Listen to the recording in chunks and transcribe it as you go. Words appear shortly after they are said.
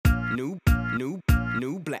New, new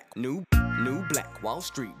black Wall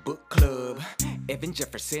Street book club. Evan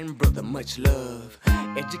Jefferson, brother, much love.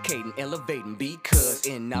 Educating, elevating, because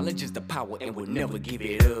in knowledge is the power and we'll never give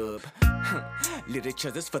it up.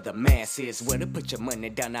 Literature is for the masses. Where to put your money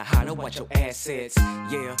down, now how to watch your assets.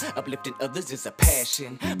 Yeah, uplifting others is a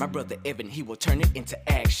passion. My brother Evan, he will turn it into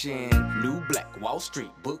action. New Black Wall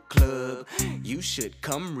Street book club. You should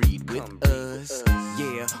come read with us.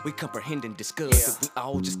 Yeah, we comprehend and discuss. If we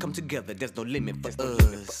all just come together, there's no limit for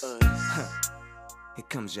us. Here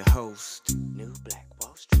comes your host, New Black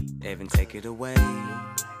Wall Street. Evan, take it away.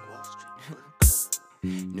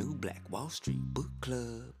 New Black Wall Street book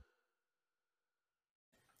club.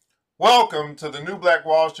 Welcome to the New Black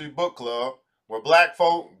Wall Street Book Club, where black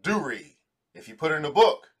folk do read. If you put it in a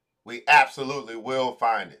book, we absolutely will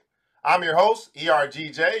find it. I'm your host,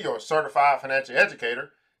 ERGJ, your certified financial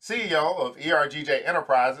educator, CEO of ERGJ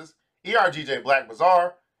Enterprises, ERGJ Black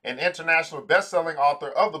Bazaar, and international best-selling author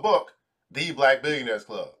of the book, The Black Billionaires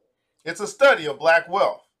Club. It's a study of black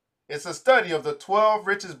wealth. It's a study of the 12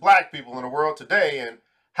 richest black people in the world today and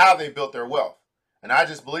how they built their wealth. And I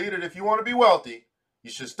just believe that if you want to be wealthy, you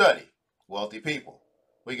should study wealthy people.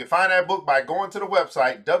 We can find that book by going to the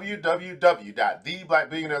website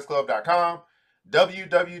www.theblackbillionairesclub.com,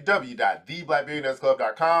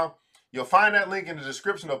 www.theblackbillionairesclub.com. You'll find that link in the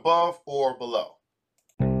description above or below.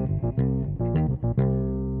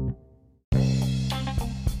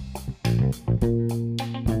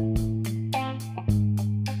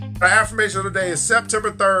 Our affirmation of the day is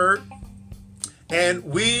September 3rd, and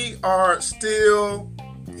we are still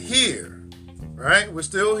here, right? We're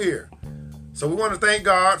still here. So we want to thank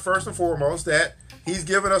God, first and foremost, that He's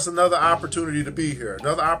given us another opportunity to be here,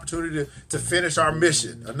 another opportunity to finish our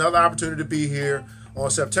mission, another opportunity to be here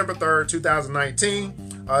on September 3rd,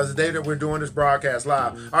 2019, is the day that we're doing this broadcast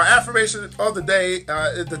live. Our affirmation of the day,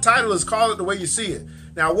 the title is Call It the Way You See It.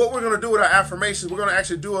 Now, what we're going to do with our affirmations, we're going to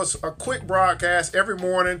actually do a quick broadcast every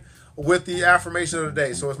morning with the affirmation of the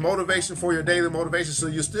day. So it's motivation for your daily motivation. So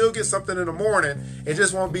you still get something in the morning. It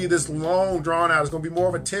just won't be this long drawn out. It's going to be more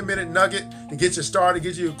of a 10-minute nugget to get you started,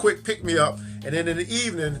 get you a quick pick-me-up. And then in the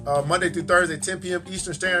evening, Monday through Thursday, 10 p.m.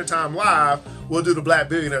 Eastern Standard Time live, we'll do the Black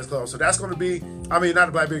Billionaires Club. So that's going to be, not the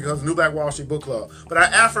Black Billionaires Club, the New Black Wall Street Book Club. But our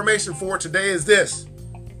affirmation for today is this: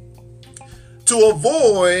 to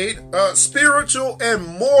avoid spiritual and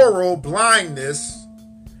moral blindness,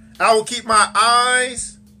 I will keep my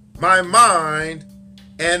eyes, my mind,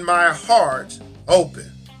 and my heart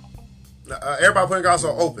open. Everybody put it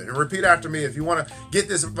also open and repeat after me. If you want to get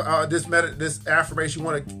this affirmation, you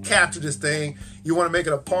want to capture this thing, you want to make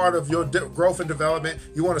it a part of your growth and development,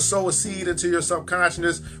 you want to sow a seed into your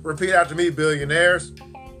subconsciousness, repeat after me, billionaires.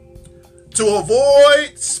 To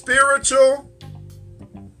avoid spiritual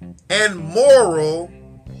and moral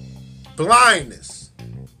blindness,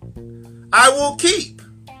 I will keep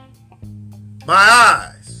my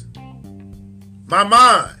eyes, my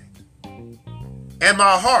mind, and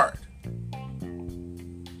my heart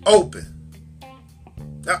open.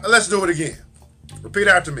 Now, let's do it again. Repeat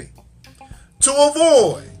after me. To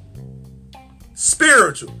avoid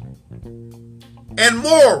spiritual and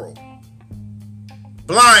moral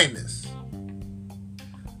blindness,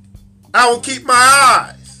 I will keep my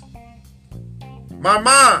eyes, my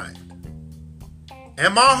mind,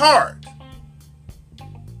 and my heart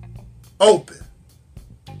open.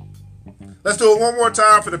 Let's do it one more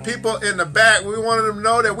time for the people in the back. We wanted them to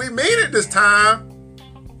know that we mean it this time.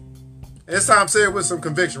 And this time, say it with some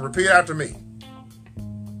conviction. Repeat after me.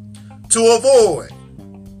 To avoid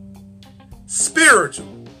spiritual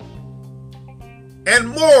and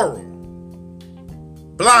moral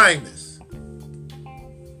blindness,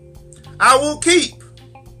 I will keep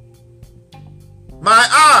my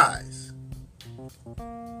eyes,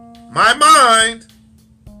 my mind,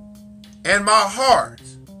 and my heart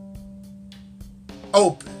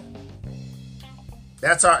open.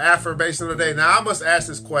 That's our affirmation of the day. Now, I must ask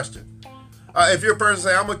this question. If you're a person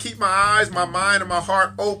saying, I'm going to keep my eyes, my mind, and my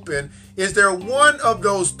heart open, is there one of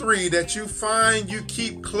those three that you find you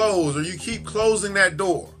keep closed, or you keep closing that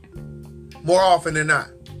door more often than not?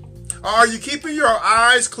 Are you keeping your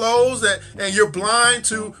eyes closed and you're blind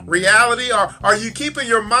to reality? Or are you keeping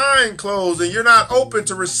your mind closed and you're not open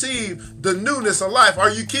to receive the newness of life?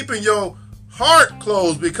 Are you keeping your heart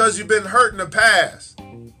closed because you've been hurt in the past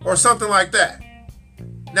or something like that?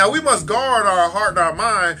 Now, we must guard our heart and our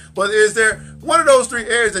mind, but is there one of those three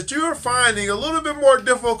areas that you're finding a little bit more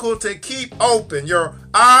difficult to keep open? Your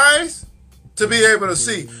eyes to be able to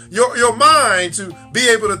see, your mind to be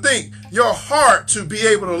able to think, your heart to be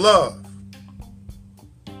able to love.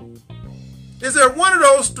 Is there one of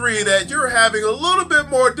those three that you're having a little bit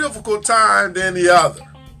more difficult time than the other?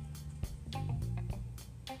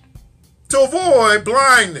 To avoid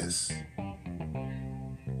blindness,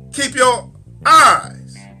 keep your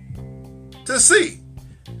eyes to see,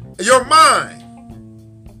 your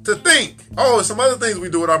mind to think. Oh, some other things we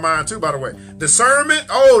do with our mind too, by the way. Discernment,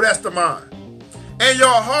 oh, that's the mind. And your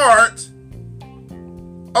heart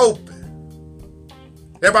open.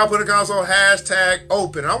 Everybody put a console hashtag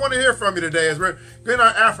open. I want to hear from you today as we're getting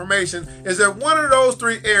our affirmation. Is there one of those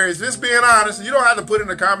three areas? Just being honest, you don't have to put in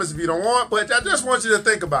the comments if you don't want, but I just want you to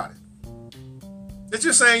think about it. That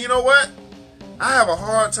you're saying, you know what? I have a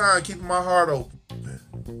hard time keeping my heart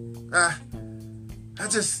open. I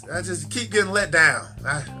just keep getting let down.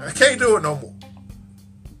 I can't do it no more.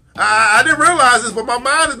 I didn't realize this, but my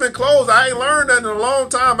mind has been closed. I ain't learned that in a long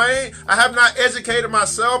time. I have not educated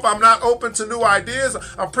myself. I'm not open to new ideas.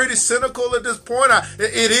 I'm pretty cynical at this point.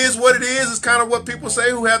 It is what it is. It's kind of what people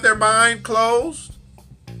say who have their mind closed.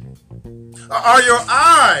 Are your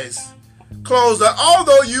eyes closed?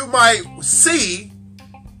 Although you might see,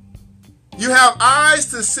 you have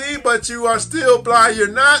eyes to see, but you are still blind. You're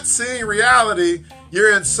not seeing reality.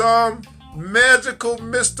 You're in some magical,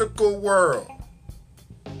 mystical world.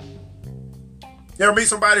 You ever meet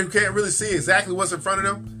somebody who can't really see exactly what's in front of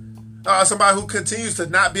them? Somebody who continues to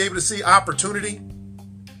not be able to see opportunity?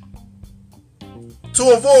 To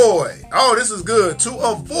avoid, oh, this is good, to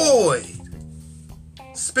avoid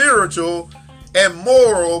spiritual and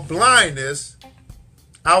moral blindness,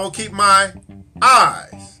 I will keep my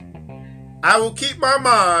eyes, I will keep my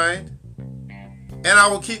mind, and I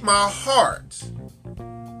will keep my heart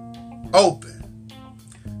open.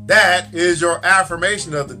 That is your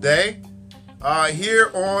affirmation of the day.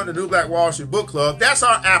 Here on the New Black Wall Street Book Club. That's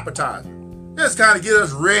our appetizer. Just kind of get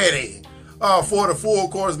us ready for the full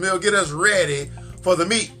course meal. Get us ready for the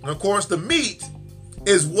meat. And of course, the meat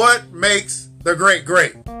is what makes the great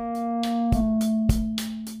great.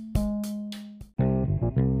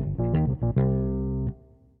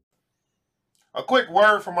 A quick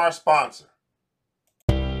word from our sponsor.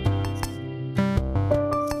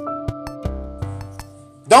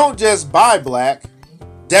 Don't just buy black,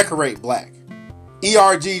 decorate black.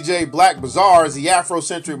 ERGJ Black Bazaar is the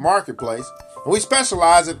Afrocentric marketplace, and we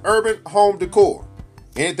specialize in urban home decor.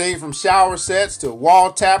 Anything from shower sets to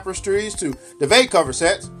wall tapestries to duvet cover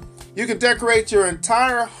sets, you can decorate your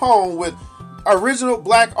entire home with original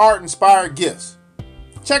black art inspired gifts.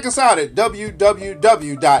 Check us out at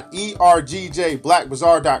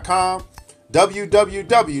www.ergjblackbazaar.com,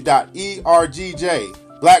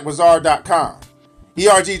 www.ergjblackbazaar.com.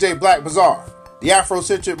 ERGJ Black Bazaar, the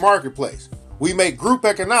Afrocentric marketplace. We make group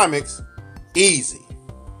economics easy.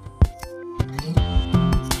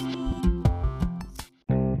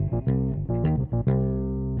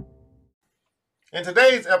 In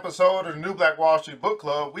today's episode of the New Black Wall Street Book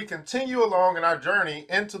Club, we continue along in our journey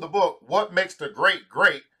into the book, What Makes the Great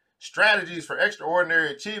Great? Strategies for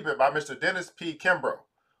Extraordinary Achievement by Mr. Dennis P. Kimbro.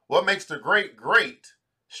 What Makes the Great Great?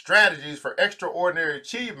 Strategies for Extraordinary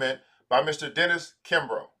Achievement by Mr. Dennis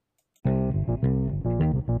Kimbro.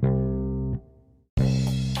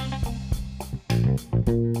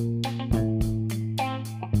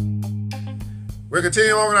 We're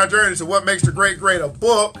continuing on our journey to What Makes the Great Great, a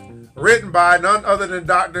book written by none other than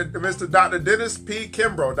Mr. Dr. Dennis P.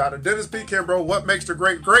 Kimbro. Dr. Dennis P. Kimbro, What Makes the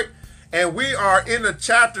Great Great? And we are in a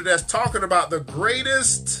chapter that's talking about the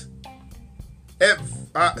greatest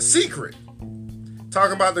secret.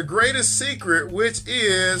 Talking about the greatest secret, which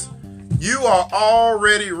is you are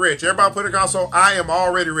already rich. Everybody put in the console, I am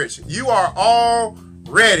already rich. You are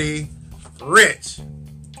already rich.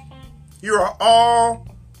 You are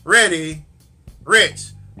already rich.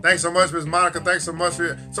 Thanks so much, Ms. Monica. Thanks so much for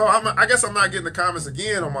it. So I guess I'm not getting the comments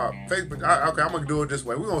again on my Facebook. Okay, I'm going to do it this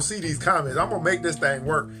way. We're going to see these comments. I'm going to make this thing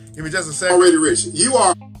work. Give me just a second. Already rich. You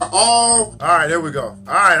are all right, there we go. All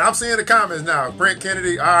right, I'm seeing the comments now. Brent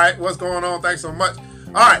Kennedy. All right, what's going on? Thanks so much.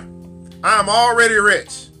 All right, I'm already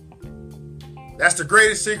rich. That's the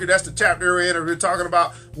greatest secret. That's the chapter we're in. We're talking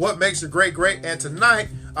about what makes a great great. And tonight,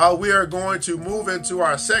 we are going to move into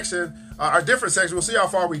our section, our different section. We'll see how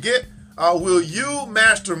far we get. Will you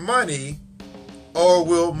master money, or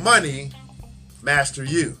will money master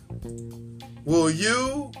you? Will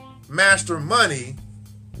you master money,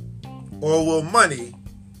 or will money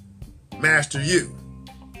master you?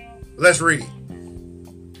 Let's read.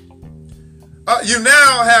 You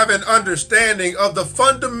now have an understanding of the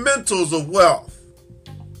fundamentals of wealth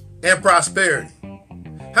and prosperity.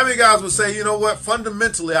 How many guys would say, you know what,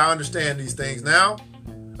 fundamentally I understand these things now?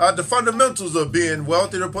 The fundamentals of being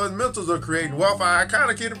wealthy, the fundamentals of creating wealth, I kind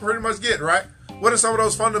of pretty much get, right? What are some of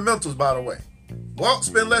those fundamentals, by the way? Well,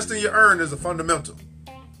 spend less than you earn is a fundamental.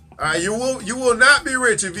 You will not be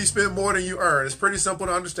rich if you spend more than you earn. It's pretty simple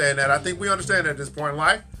to understand that. I think we understand that at this point in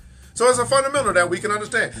life. So it's a fundamental that we can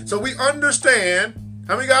understand. So we understand.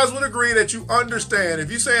 How many guys would agree that you understand?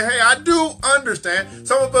 If you say, hey, I do understand.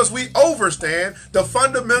 Some of us, we overstand the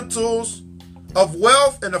fundamentals of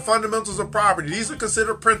wealth and the fundamentals of property. These are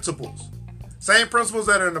considered principles. Same principles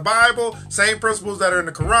that are in the Bible, same principles that are in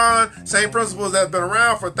the Quran, same principles that have been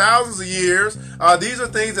around for thousands of years. These are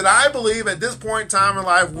things that I believe at this point in time in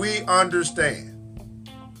life we understand.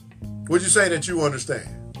 Would you say that you understand?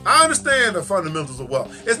 I understand the fundamentals of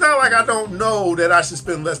wealth. It's not like I don't know that I should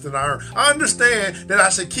spend less than I earn. I understand that I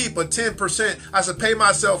should keep a 10%. I should pay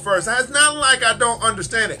myself first. It's not like I don't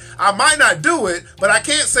understand it. I might not do it, but I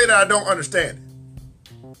can't say that I don't understand it.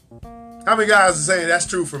 How many guys are saying that's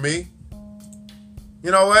true for me? You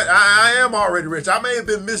know what? I am already rich. I may have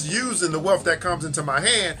been misusing the wealth that comes into my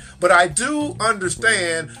hand, but I do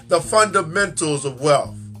understand the fundamentals of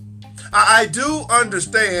wealth. I do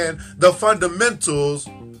understand the fundamentals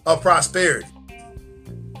of prosperity.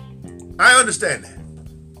 I understand that.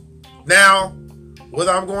 Now,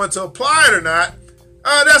 whether I'm going to apply it or not,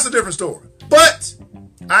 that's a different story. But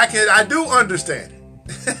I do understand it.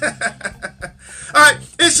 All right,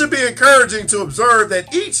 it should be encouraging to observe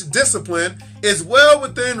that each discipline is well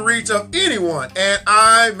within reach of anyone, and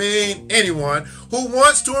I mean anyone, who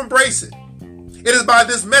wants to embrace it. It is by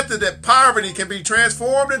this method that poverty can be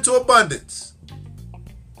transformed into abundance.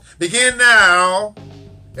 Begin now.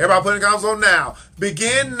 Everybody putting comments on now.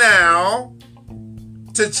 Begin now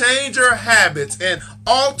to change your habits and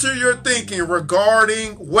alter your thinking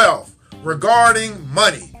regarding wealth, regarding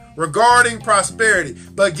money, regarding prosperity.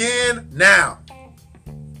 Begin now.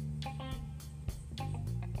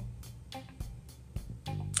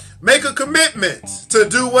 Make a commitment to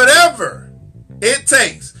do whatever it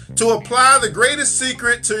takes to apply the greatest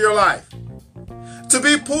secret to your life. To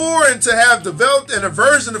be poor and to have developed an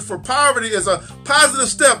aversion for poverty is a positive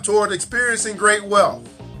step toward experiencing great wealth.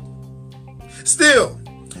 Still,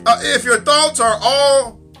 if your thoughts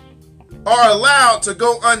are allowed to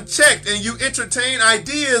go unchecked and you entertain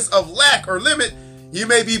ideas of lack or limit, you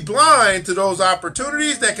may be blind to those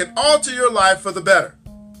opportunities that can alter your life for the better.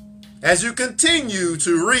 As you continue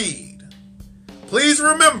to read, please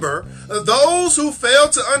remember, those who fail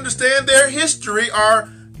to understand their history are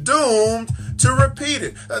doomed to repeat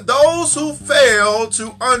it. Those who fail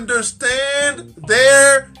to understand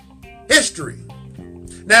their history.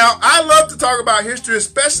 Now, I love to talk about history,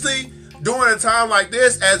 especially during a time like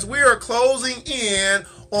this, as we are closing in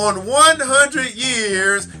on 100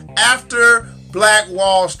 years after Black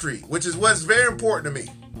Wall Street, which is what's very important to me.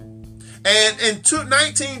 And in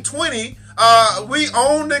 1920, we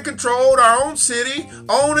owned and controlled our own city,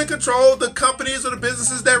 owned and controlled the companies or the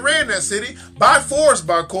businesses that ran that city by force,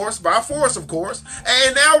 of course.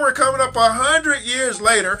 And now we're coming up 100 years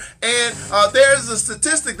later, and there's a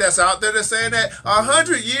statistic that's out there that's saying that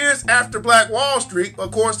 100 years after Black Wall Street,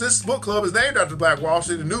 of course, this book club is named after Black Wall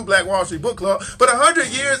Street, the new Black Wall Street book club, but 100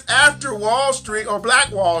 years after Wall Street or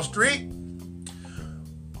Black Wall Street,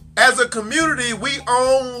 as a community, we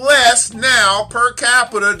own less now per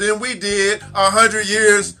capita than we did 100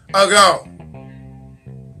 years ago.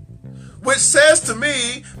 Which says to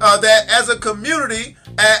me that as a community,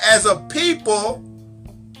 as a people,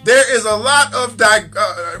 there is a lot of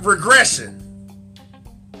regression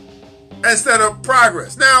instead of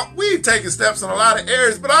progress. Now, we've taken steps in a lot of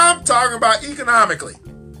areas, but I'm talking about economically.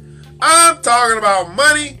 I'm talking about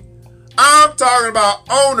money. I'm talking about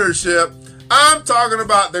ownership. I'm talking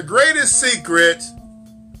about the greatest secret,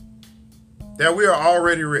 that we are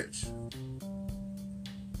already rich.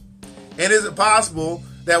 And is it possible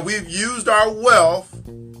that we've used our wealth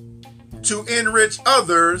to enrich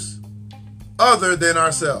others other than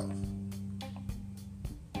ourselves?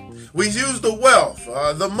 We use the wealth,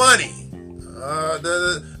 the money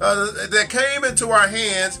that came into our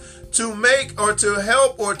hands to make or to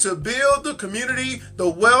help or to build the community, the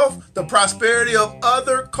wealth, the prosperity of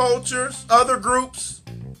other cultures, other groups,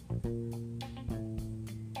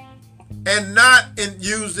 and not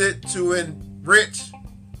use it to enrich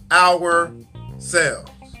ourselves.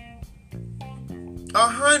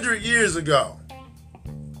 100 years ago,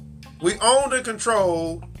 we owned and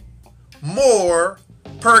controlled more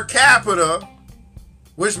per capita,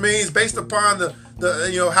 which means based upon the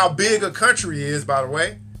how big a country is, by the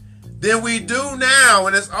way, than we do now,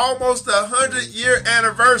 and it's almost the 100-year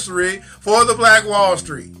anniversary for the Black Wall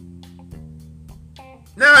Street.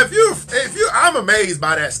 Now, if you, I'm amazed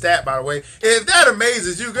by that stat, by the way. If that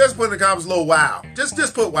amazes you, just put in the comments a little wow. Just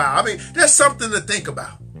put wow. I mean, that's something to think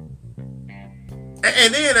about.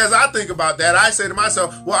 And then as I think about that, I say to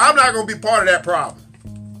myself, well, I'm not going to be part of that problem.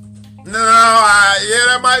 No, yeah,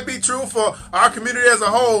 that might be true for our community as a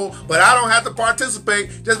whole, but I don't have to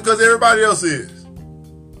participate just because everybody else is.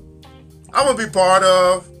 I'm going to be part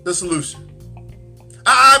of the solution.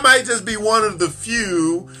 I might just be one of the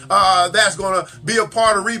few that's going to be a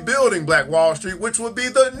part of rebuilding Black Wall Street, which would be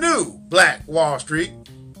the new Black Wall Street.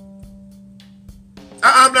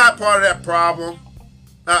 I'm not part of that problem.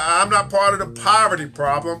 I'm not part of the poverty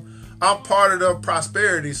problem. I'm part of the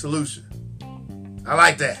prosperity solution. I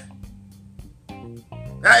like that.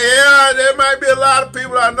 Yeah, there might be a lot of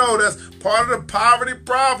people I know that's part of the poverty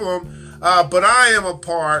problem, but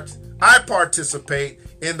I participate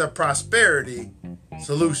in the prosperity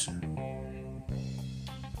solution.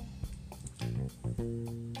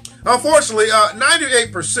 Unfortunately,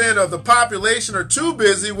 98% of the population are too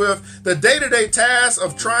busy with the day-to-day tasks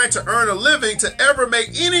of trying to earn a living to ever make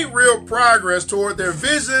any real progress toward their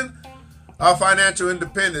vision of financial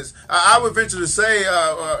independence. I would venture to say,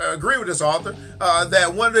 agree with this author,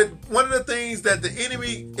 that one of the things that the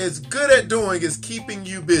enemy is good at doing is keeping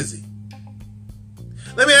you busy.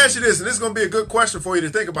 Let me ask you this, and this is going to be a good question for you to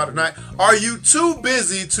think about tonight. Are you too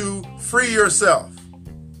busy to free yourself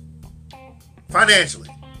financially?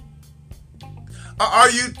 Are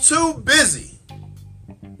you too busy?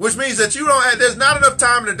 Which means that there's not enough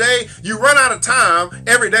time in the day. You run out of time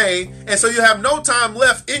every day, and so you have no time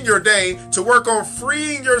left in your day to work on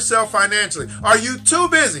freeing yourself financially. Are you too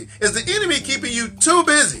busy? Is the enemy keeping you too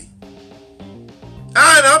busy?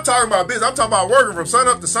 I'm talking about busy. I'm talking about working from sun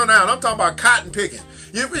up to sundown. I'm talking about cotton picking.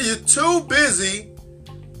 You're too busy,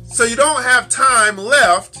 so you don't have time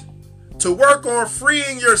left to work on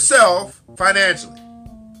freeing yourself financially.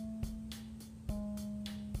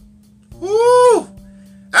 Woo!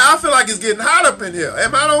 I feel like it's getting hot up in here.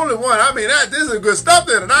 Am I the only one? I mean, this is good stuff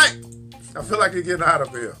there tonight. I feel like it's getting hot up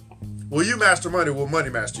here. Will you master money? Will money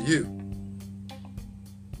master you?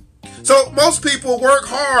 So most people work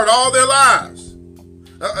hard all their lives,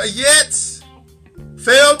 yet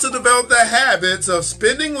fail to develop the habits of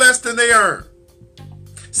spending less than they earn.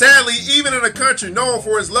 Sadly, even in a country known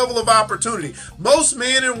for its level of opportunity, most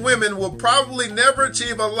men and women will probably never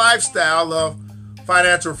achieve a lifestyle of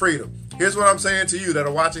financial freedom. Here's what I'm saying to you that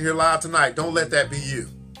are watching here live tonight. Don't let that be you.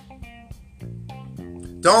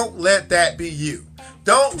 Don't let that be you.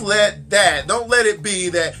 Don't let it be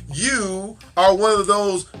that you are one of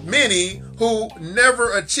those many who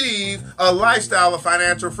never achieve a lifestyle of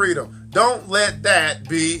financial freedom. Don't let that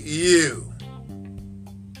be you.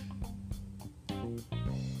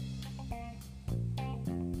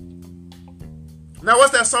 Now,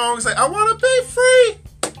 what's that song say? I want to be free.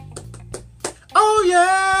 Oh,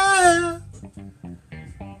 yeah.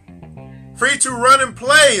 Free to run and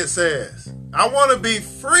play, it says. I want to be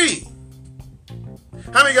free.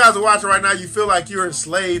 How many guys are watching right now, you feel like you're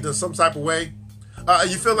enslaved in some type of way?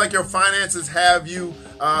 You feel like your finances have you,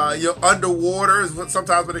 you're underwater, is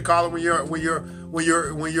sometimes what they call it when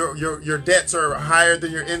your debts are higher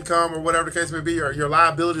than your income or whatever the case may be, or your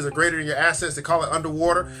liabilities are greater than your assets. They call it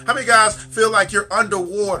underwater. How many guys feel like you're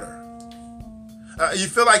underwater? You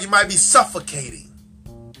feel like you might be suffocating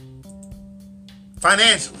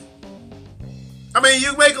financially. I mean,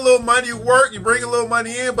 you make a little money, you work, you bring a little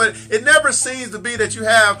money in, but it never seems to be that you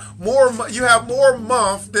have more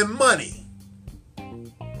month than money.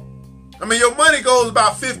 I mean, your money goes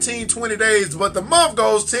about 15, 20 days, but the month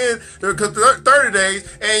goes 10 to 30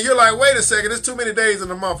 days, and you're like, wait a second, there's too many days in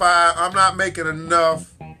the month. I'm not making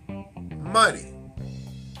enough money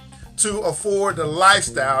to afford the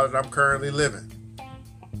lifestyle that I'm currently living.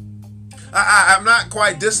 I'm not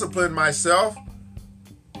quite disciplined myself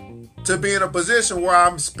to be in a position where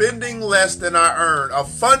I'm spending less than I earn. A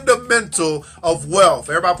fundamental of wealth.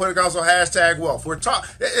 Everybody put it also hashtag wealth.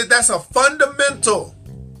 That's a fundamental.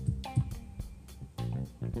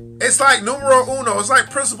 It's like numero uno. It's like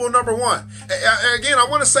principle number one. Again, I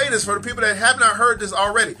want to say this for the people that have not heard this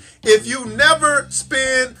already. If you never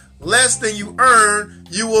spend less than you earn,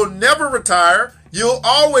 you will never retire. You'll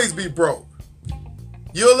always be broke.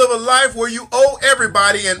 You'll live a life where you owe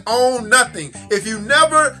everybody and own nothing. If you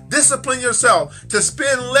never discipline yourself to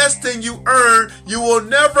spend less than you earn, you will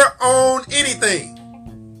never own anything.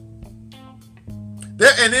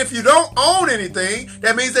 And if you don't own anything,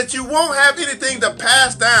 that means that you won't have anything to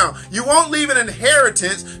pass down. You won't leave an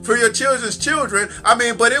inheritance for your children's children.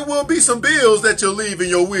 But it will be some bills that you'll leave in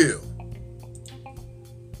your will.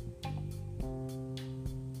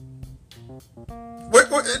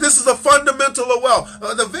 This is a fundamental of wealth.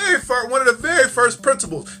 One of the very first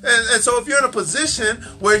principles. And so if you're in a position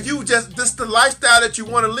where this is the lifestyle that you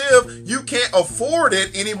want to live, you can't afford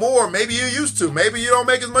it anymore. Maybe you used to. Maybe you don't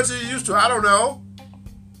make as much as you used to. I don't know.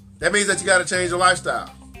 That means that you got to change your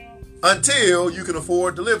lifestyle until you can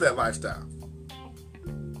afford to live that lifestyle.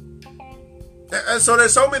 And so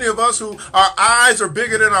there's so many of us who our eyes are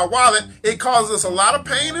bigger than our wallet. It causes us a lot of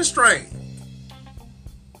pain and strain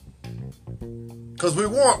because we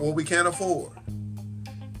want what we can't afford.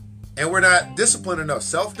 And we're not disciplined enough,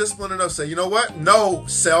 self-disciplined enough to say, you know what? No,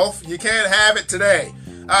 self, you can't have it today.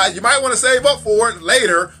 You might want to save up for it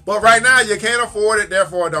later, but right now you can't afford it,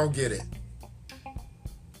 therefore don't get it.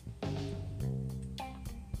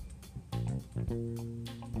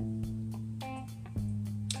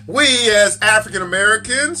 We, as African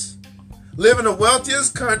Americans, live in the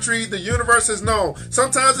wealthiest country the universe has known.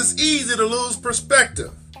 Sometimes it's easy to lose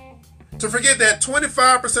perspective, to forget that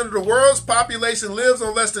 25% of the world's population lives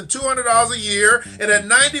on less than $200 a year, and that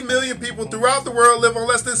 90 million people throughout the world live on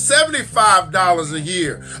less than $75 a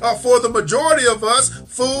year. For the majority of us,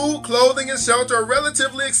 food, clothing, and shelter are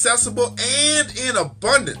relatively accessible and in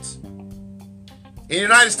abundance. In the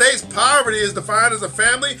United States, poverty is defined as a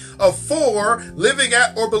family of 4 living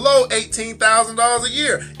at or below $18,000 a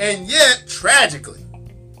year. And yet, tragically,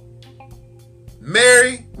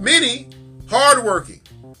 many hardworking,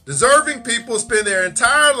 deserving people spend their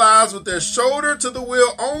entire lives with their shoulder to the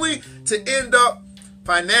wheel only to end up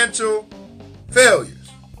financial failures.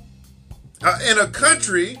 In a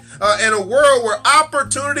country, in a world where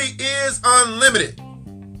opportunity is unlimited,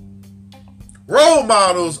 role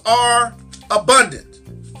models are abundant,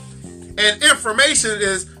 and information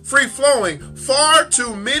is free-flowing, far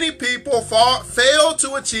too many people fail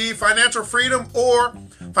to achieve financial freedom or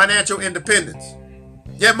financial independence.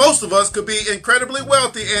 Yet most of us could be incredibly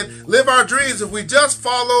wealthy and live our dreams if we just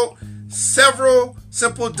follow several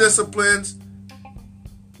simple disciplines.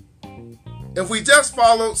 If we just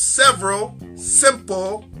follow several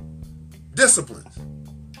simple disciplines.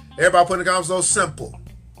 Everybody put in the comments those simple.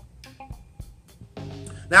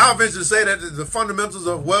 Now, I'll venture to say that the fundamentals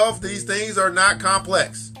of wealth, these things are not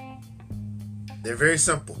complex. They're very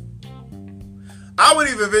simple. I would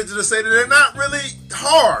even venture to say that they're not really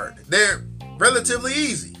hard. They're relatively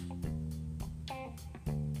easy.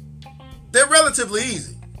 They're relatively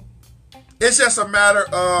easy. It's just a matter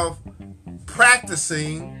of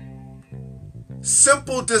practicing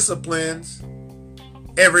simple disciplines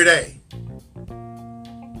every day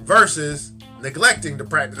versus neglecting to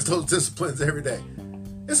practice those disciplines every day.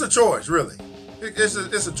 It's a choice, really.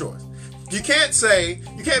 It's a choice. You can't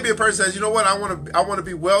be a person who says, you know what, I want to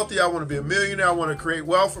be wealthy, I want to be a millionaire, I want to create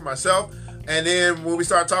wealth for myself. And then when we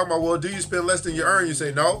start talking about, well, do you spend less than you earn? You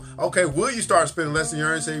say, no. Okay, will you start spending less than you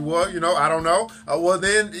earn? You say, well, I don't know. Well,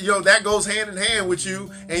 then, that goes hand in hand with you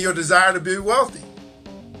and your desire to be wealthy.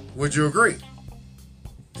 Would you agree?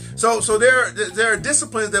 So there are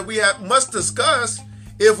disciplines that we must discuss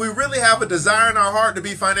if we really have a desire in our heart to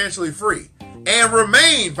be financially free and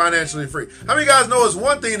remain financially free. How many of you guys know it's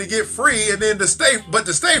one thing to get free and then to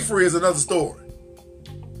stay free is another story?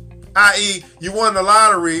 I.e., you won the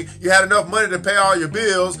lottery, you had enough money to pay all your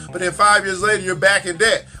bills, but then 5 years later you're back in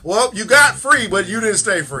debt. Well, you got free, but you didn't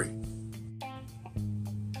stay free.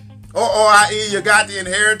 Or i.e., you got the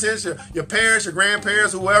inheritance, your parents, your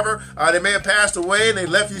grandparents, whoever, they may have passed away and they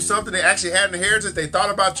left you something. They actually had an inheritance. They thought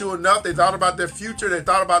about you enough. They thought about their future. They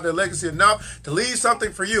thought about their legacy enough to leave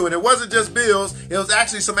something for you. And it wasn't just bills. It was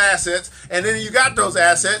actually some assets. And then you got those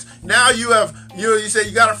assets. Now you say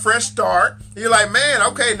you got a fresh start. And you're like, man,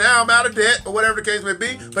 okay, now I'm out of debt or whatever the case may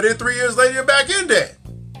be. But then 3 years later, you're back in debt.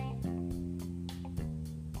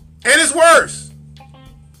 And it's worse.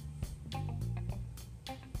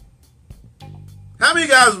 How many of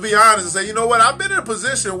you guys would be honest and say, you know what, I've been in a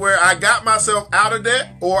position where I got myself out of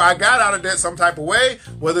debt or I got out of debt some type of way,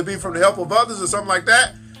 whether it be from the help of others or something like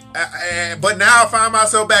that, but now I find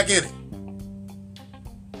myself back in it.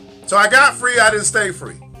 So I got free, I didn't stay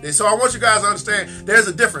free. And so I want you guys to understand there's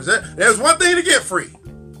a difference. There's one thing to get free,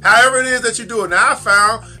 however it is that you do it. Now I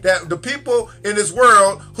found that the people in this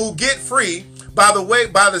world who get free by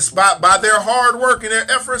their hard work and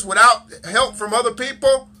their efforts without help from other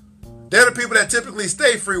people, they're the people that typically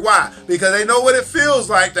stay free. Why? Because they know what it feels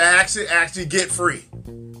like to actually get free.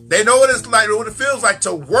 They know what it feels like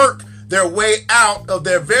to work their way out of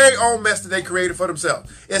their very own mess that they created for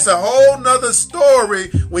themselves. It's a whole nother story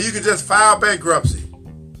when you can just file bankruptcy.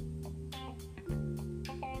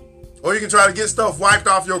 Or you can try to get stuff wiped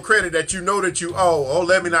off your credit that you know that you owe. Oh,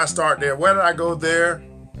 let me not start there. Where did I go there?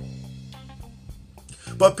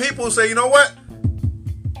 But people say, you know what?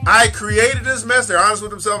 I created this mess. They're honest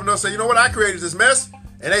with themselves and they'll say, you know what, I created this mess.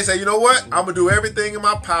 And they say, you know what, I'm going to do everything in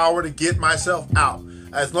my power to get myself out.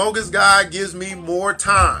 As long as God gives me more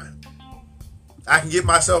time, I can get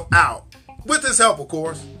myself out. With his help, of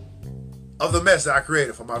course, of the mess that I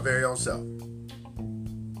created for my very own self.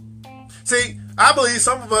 See, I believe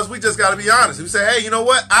some of us, we just got to be honest. We say, hey, you know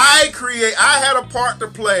what? I had a part to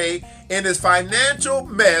play in this financial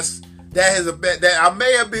mess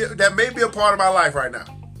that may be a part of my life right now.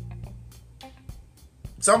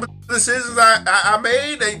 Some of the decisions I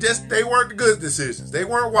made, they weren't good decisions. They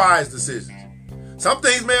weren't wise decisions. Some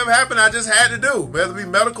things may have happened I just had to do, whether it be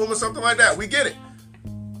medical or something like that. We get it.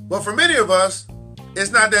 But for many of us,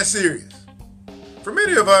 it's not that serious. For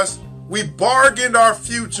many of us, we bargained our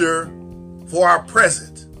future for our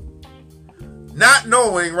present. Not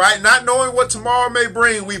knowing, right? Not knowing what tomorrow may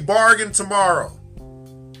bring, we bargain tomorrow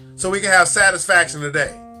so we can have satisfaction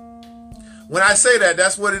today. When I say that,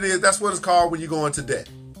 that's what it is. That's what it's called when you go into debt.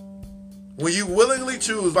 When you willingly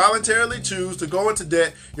choose, voluntarily choose to go into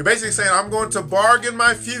debt, you're basically saying, I'm going to bargain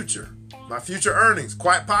my future earnings,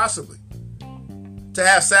 quite possibly, to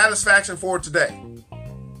have satisfaction for today.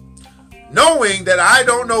 Knowing that I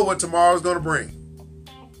don't know what tomorrow is going to bring,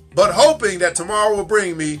 but hoping that tomorrow will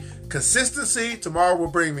bring me consistency, tomorrow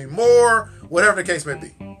will bring me more, whatever the case may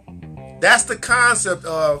be. That's the concept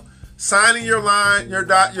of signing your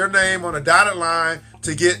name on a dotted line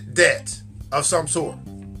to get debt of some sort.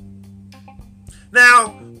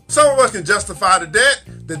 Now, some of us can justify the debt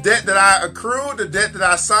that I accrued, the debt that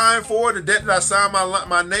I signed for, the debt that I signed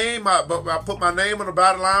my name, I put my name on the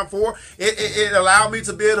dotted line for. It allowed me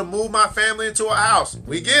to be able to move my family into a house.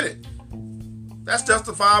 We get it. That's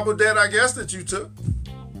justifiable debt, I guess, that you took,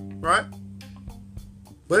 right?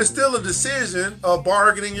 But it's still a decision of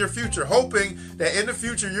bargaining your future, hoping that in the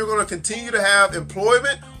future you're going to continue to have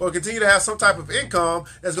employment or continue to have some type of income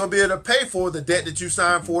that's going to be able to pay for the debt that you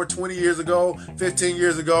signed for 20 years ago, 15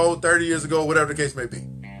 years ago, 30 years ago, whatever the case may be.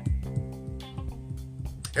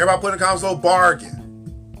 Everybody put in the comments, oh,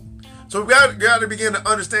 bargain. So we've got to begin to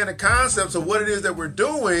understand the concepts of what it is that we're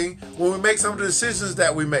doing when we make some of the decisions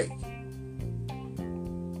that we make.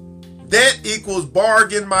 Debt equals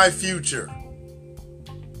bargain my future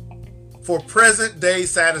for present day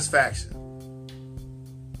satisfaction.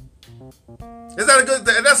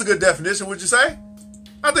 That's a good definition, would you say?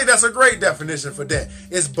 I think that's a great definition for debt.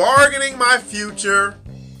 It's bargaining my future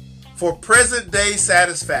for present day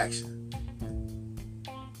satisfaction.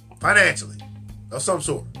 Financially, of some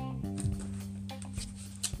sort.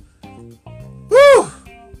 Woo!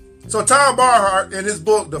 So Tom Barhart, in his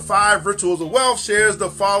book, The 5 Rituals of Wealth, shares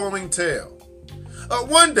the following tale.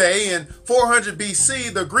 One day in 400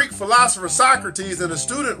 BC, the Greek philosopher Socrates and a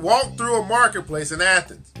student walked through a marketplace in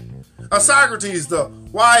Athens. Socrates, the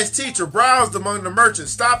wise teacher, browsed among the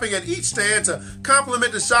merchants, stopping at each stand to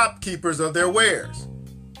compliment the shopkeepers of their wares.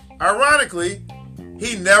 Ironically,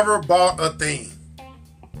 he never bought a thing.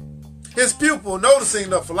 His pupil, noticing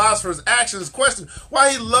the philosopher's actions, questioned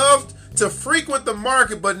why he loved to frequent the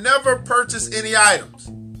market but never purchased any items.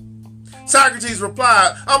 Socrates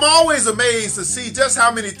replied, I'm always amazed to see just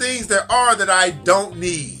how many things there are that I don't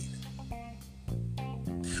need.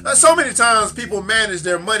 So many times people manage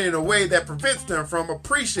their money in a way that prevents them from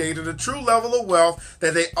appreciating the true level of wealth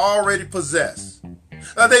that they already possess.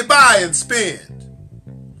 They buy and spend,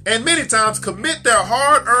 and many times commit their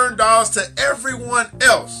hard-earned dollars to everyone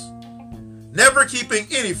else, never keeping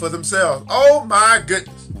any for themselves. Oh my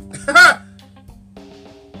goodness.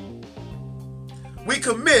 We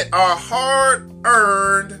commit our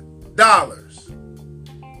hard-earned dollars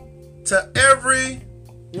to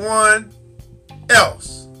everyone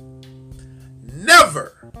else,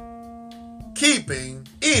 never keeping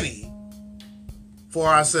any for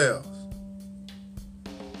ourselves.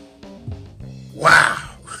 Wow.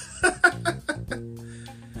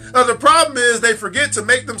 The problem is they forget to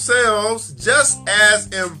make themselves just as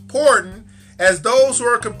important as those who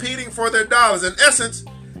are competing for their dollars. In essence,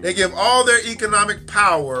 they give all their economic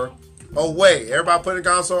power away. Everybody put in the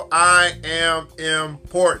console, I am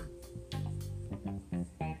important.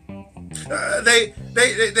 They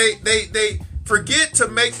forget to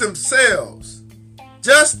make themselves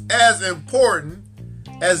just as important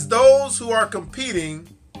as those who are competing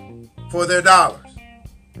for their dollars.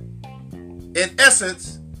 In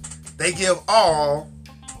essence, they give all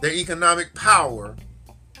their economic power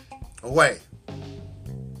away.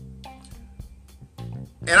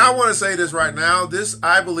 And I want to say this right now. This,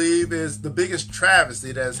 I believe, is the biggest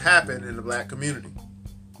travesty that has happened in the black community.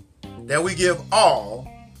 That we give all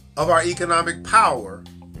of our economic power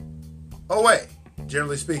away,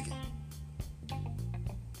 generally speaking.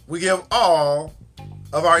 We give all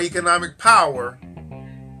of our economic power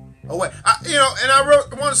away. I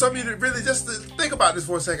want some of you to really just think about this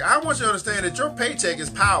for a second. I want you to understand that your paycheck is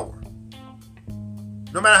power,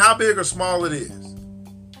 no matter how big or small it is.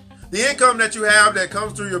 The income that you have that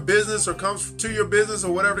comes through your business or comes to your business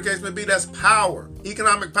or whatever the case may be, that's power,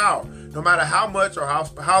 economic power, no matter how much or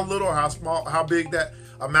how little or how small, how big that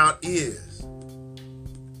amount is.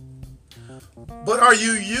 But are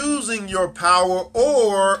you using your power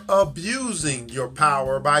or abusing your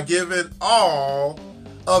power by giving all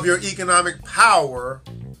of your economic power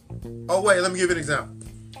away? Let me give you an example.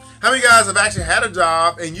 How many guys have actually had a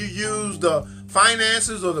job and you use the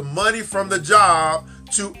finances or the money from the job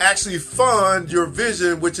to actually fund your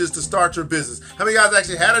vision, which is to start your business? How many guys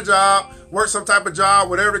actually had a job, worked some type of job,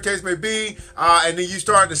 whatever the case may be, and then you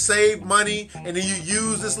started to save money, and then you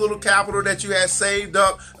use this little capital that you had saved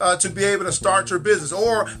up to be able to start your business?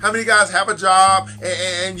 Or how many guys have a job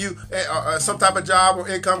and you some type of job or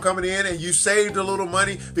income coming in, and you saved a little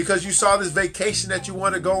money because you saw this vacation that you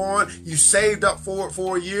want to go on, you saved up for it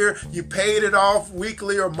for a year, you paid it off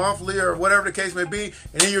weekly or monthly or whatever the case may be,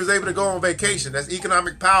 and then you was able to go on vacation. That's economic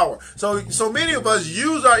power. So many of us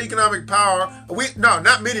use our economic power.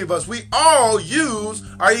 Not many of us. We all use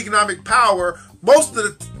our economic power. Most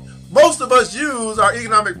of us use our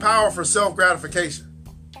economic power for self-gratification.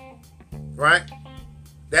 Right?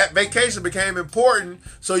 That vacation became important,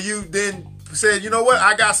 so you then said, you know what,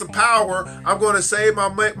 I got some power, I'm going to save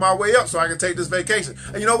my way up so I can take this vacation.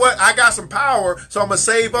 And you know what, I got some power, so I'm going to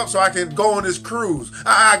save up so I can go on this cruise.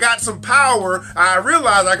 I got some power, I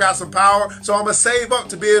realize I got some power, so I'm going to save up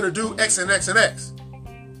to be able to do X and X and X.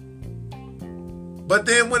 But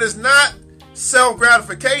then when it's not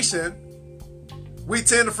self-gratification, we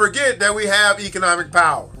tend to forget that we have economic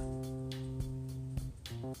power.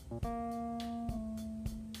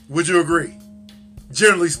 Would you agree?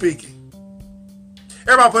 Generally speaking.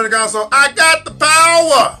 Everybody put it down, so I got the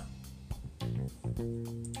power.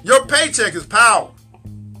 Your paycheck is power.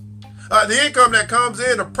 The income that comes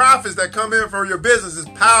in, the profits that come in from your business is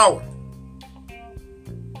power.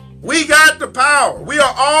 We got the power. We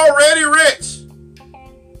are already rich.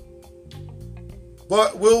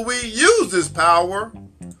 But will we use this power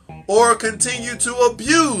or continue to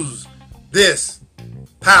abuse this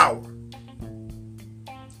power?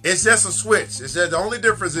 It's just a switch. It's just, the only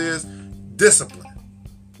difference is discipline.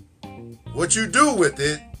 What you do with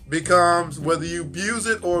it becomes whether you abuse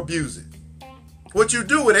it or abuse it. What you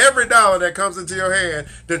do with every dollar that comes into your hand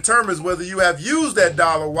determines whether you have used that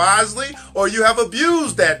dollar wisely or you have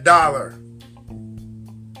abused that dollar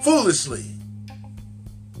foolishly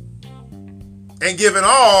and given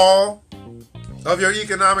all of your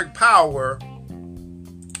economic power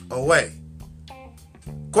away.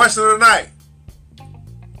 Question of the night.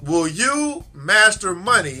 Will you master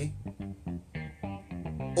money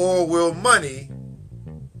or will money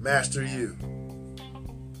master you?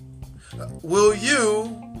 Will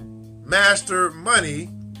you master money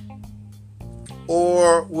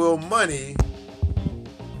or will money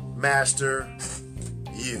master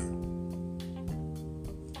you?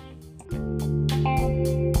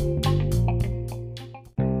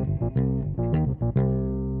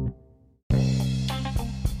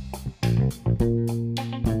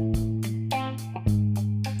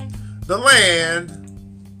 The land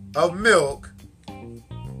of milk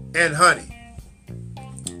and honey.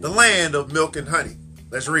 The land of milk and honey.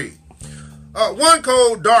 Let's read. One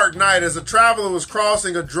cold, dark night, as a traveler was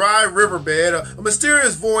crossing a dry riverbed, a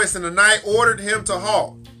mysterious voice in the night ordered him to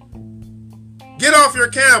halt. "Get off your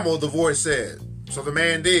camel," the voice said. So the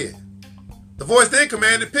man did. The voice then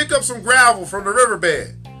commanded, "Pick up some gravel from the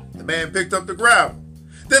riverbed." The man picked up the gravel.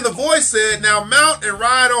 Then the voice said, "Now mount and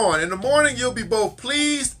ride on. In the morning you'll be both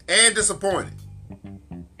pleased and disappointed."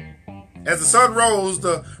 As the sun rose,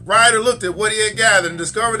 the rider looked at what he had gathered and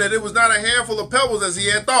discovered that it was not a handful of pebbles as he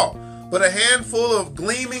had thought, but a handful of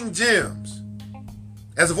gleaming gems.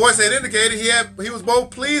 As the voice had indicated, he was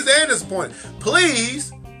both pleased and disappointed.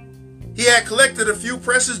 Pleased, he had collected a few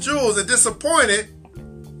precious jewels, and disappointed,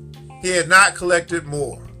 he had not collected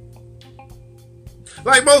more.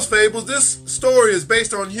 Like most fables, this story is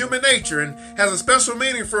based on human nature and has a special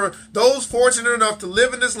meaning for those fortunate enough to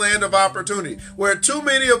live in this land of opportunity, where too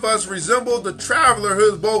many of us resemble the traveler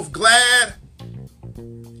who is both glad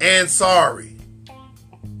and sorry.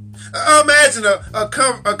 Imagine a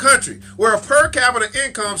country where a per capita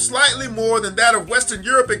income slightly more than that of Western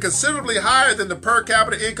Europe and considerably higher than the per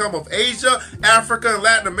capita income of Asia, Africa, and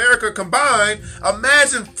Latin America combined.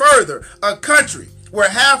 Imagine further a country where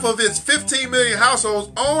half of its 15 million households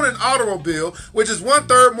own an automobile, which is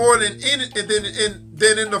 1/3 more than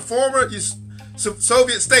in the former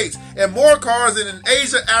Soviet states and more cars than in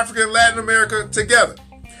Asia, Africa, and Latin America together.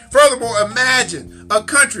 Furthermore, imagine a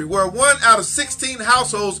country where 1 out of 16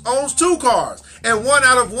 households owns 2 cars and 1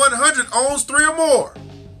 out of 100 owns 3 or more.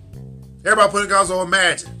 Everybody putting guys on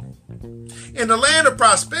imagine. In the land of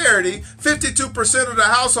prosperity, 52% of the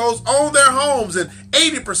households own their homes, and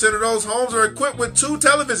 80% of those homes are equipped with 2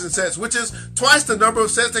 television sets, which is twice the number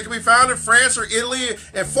of sets that can be found in France or Italy,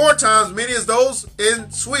 and 4 times many as those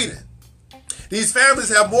in Sweden. These families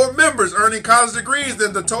have more members earning college degrees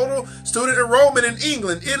than the total student enrollment in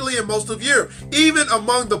England, Italy, and most of Europe. Even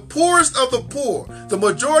among the poorest of the poor, the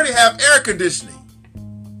majority have air conditioning,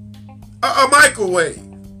 a microwave,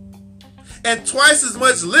 and twice as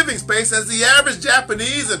much living space as the average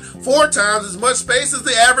Japanese and 4 times as much space as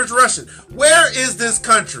the average Russian. Where is this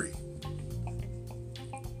country?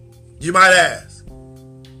 You might ask.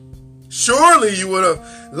 Surely you would have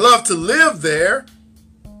loved to live there.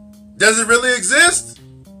 Does it really exist?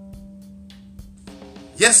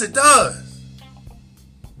 Yes, it does.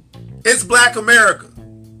 It's Black America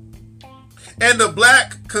and the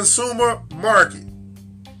black consumer market.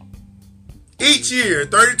 Each year,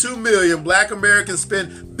 32 million Black Americans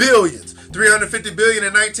spend billions, $350 billion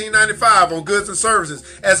in 1995 on goods and services.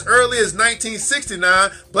 As early as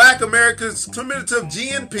 1969, Black America's cumulative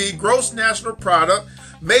GNP, gross national product,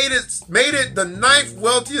 made it the 9th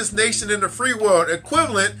wealthiest nation in the free world,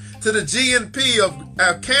 equivalent to the GNP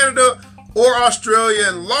of Canada or Australia,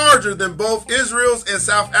 and larger than both Israel's and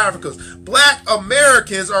South Africa's. Black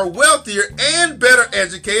Americans are wealthier and better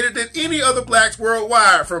educated than any other blacks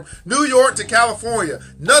worldwide, from New York to California.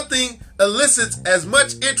 Nothing elicits as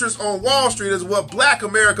much interest on Wall Street as what Black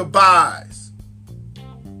America buys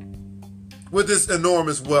with this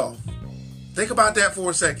enormous wealth. Think about that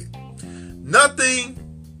for a second. Nothing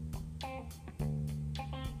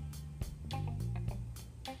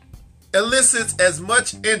elicits as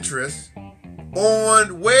much interest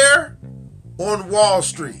on where? On Wall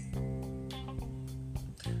Street.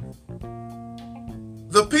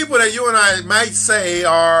 The people that you and I might say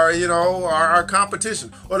are, our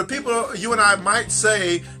competition, or the people you and I might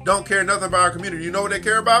say don't care nothing about our community. You know what they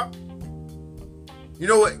care about? You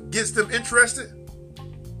know what gets them interested?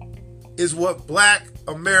 Is what Black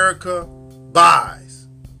America buys.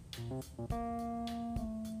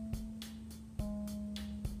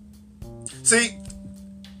 See,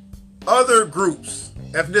 other groups,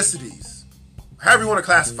 ethnicities, however you want to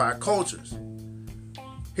classify, cultures,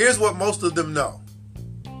 here's what most of them know.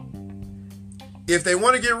 If they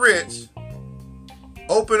want to get rich,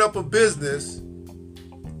 open up a business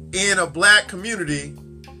in a black community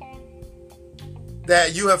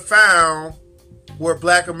that you have found where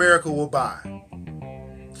Black America will buy.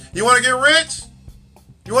 You want to get rich?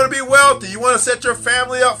 You want to be wealthy? You want to set your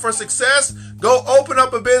family up for success? Go open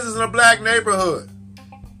up a business in a black neighborhood.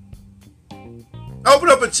 Open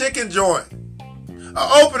up a chicken joint.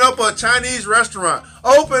 Open up a Chinese restaurant.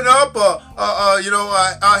 Open up a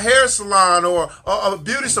hair salon or a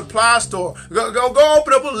beauty supply store. Go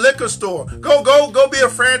open up a liquor store. Go be a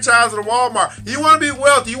franchise at a Walmart. You want to be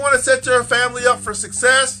wealthy? You want to set your family up for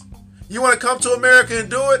success? You want to come to America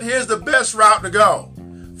and do it? Here's the best route to go.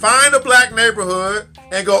 Find a black neighborhood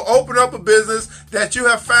and go open up a business that you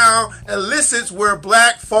have found elicits where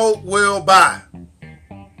black folk will buy.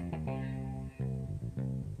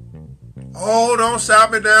 Oh, don't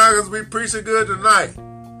shout me down because we preaching good tonight.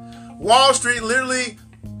 Wall Street literally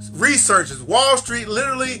researches. Wall Street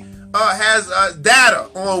literally has data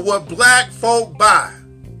on what black folk buy.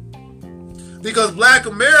 Because Black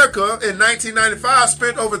America in 1995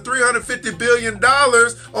 spent over $350 billion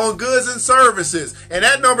on goods and services. And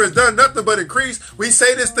that number has done nothing but increase. We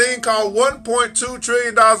say this thing called $1.2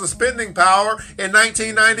 trillion of spending power in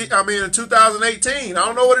 2018. I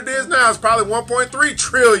don't know what it is now. It's probably 1.3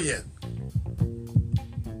 trillion.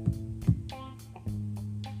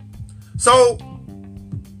 So,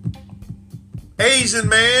 Asian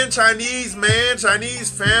man, Chinese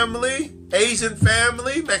family, Asian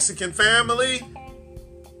family, Mexican family.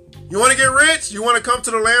 You want to get rich? You want to come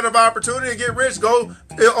to the land of opportunity and get rich? Go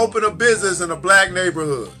open a business in a black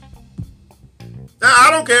neighborhood. Now,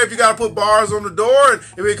 I don't care if you got to put bars on the door and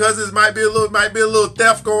because this might be a little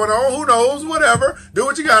theft going on. Who knows? Whatever. Do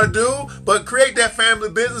what you got to do, but create that family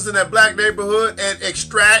business in that black neighborhood and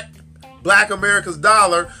extract Black America's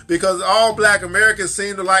dollar, because all Black Americans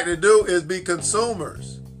seem to like to do is be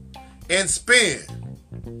consumers and spend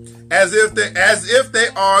as if they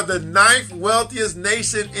are the 9th wealthiest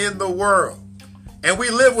nation in the world. And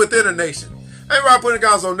we live within a nation. Everybody putting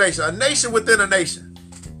guys on nation. A nation within a nation.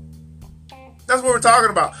 That's what we're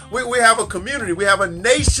talking about. We have a community. We have a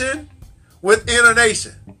nation within a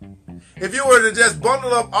nation. if you were to just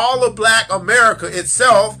bundle up all of Black America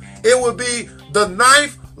itself, it would be the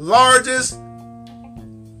 9th largest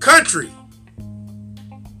country,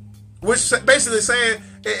 which basically saying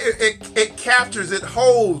it captures, it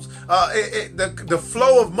holds the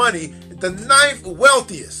flow of money, the 9th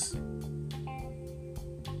wealthiest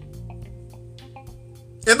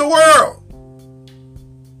in the world.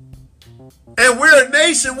 And we're a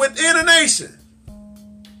nation within a nation.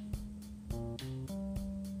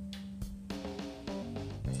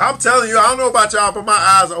 I'm telling you, I don't know about y'all, but my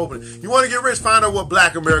eyes are open. You want to get rich, find out what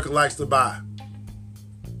Black America likes to buy.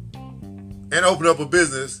 And open up a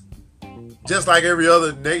business just like every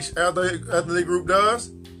other nation, ethnic group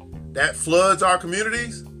does. That floods our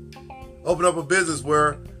communities. Open up a business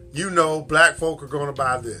where you know Black folk are going to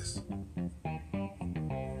buy this.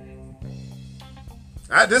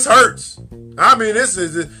 This hurts. I mean, this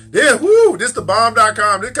the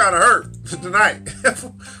bomb.com. This kind of hurt tonight.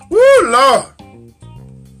 Woo, Lord.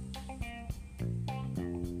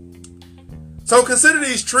 So consider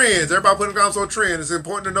these trends. Everybody putting comments on trends. It's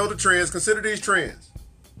important to know the trends. Consider these trends.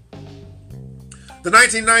 The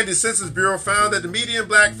 1990 Census Bureau found that the median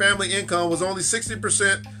Black family income was only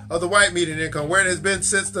 60% of the white median income, where it has been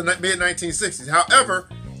since the mid-1960s. However,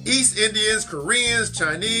 East Indians, Koreans,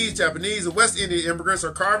 Chinese, Japanese, and West Indian immigrants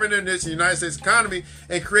are carving their niche in the United States economy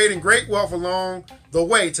and creating great wealth along the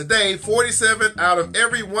way. Today, 47 out of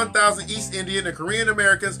every 1,000 East Indian and Korean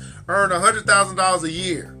Americans earn $100,000 a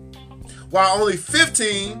year, while only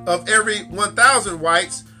 15 of every 1,000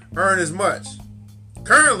 whites earn as much.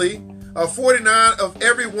 Currently, 49 of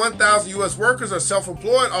every 1,000 U.S. workers are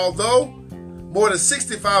self-employed, although more than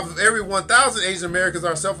 65 of every 1,000 Asian Americans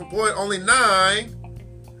are self-employed. Only 9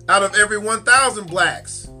 out of every 1,000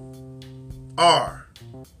 Blacks are.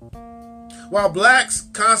 While Blacks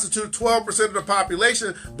constitute 12% of the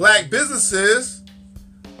population, Black businesses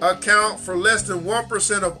account for less than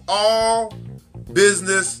 1% of all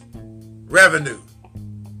business revenue.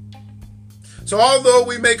 So although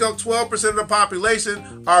we make up 12% of the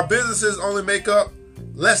population, our businesses only make up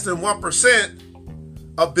less than 1%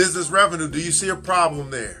 of business revenue. Do you see a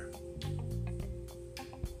problem there?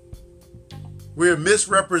 We're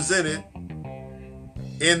misrepresented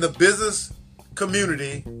in the business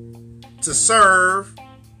community to serve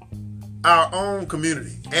our own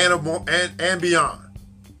community and beyond.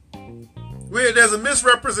 There's a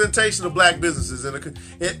misrepresentation of Black businesses. I don't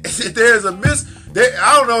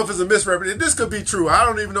know if it's a misrepresentation. This could be true. I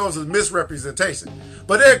don't even know if it's a misrepresentation.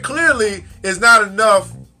 But there clearly is not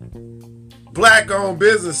enough Black-owned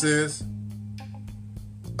businesses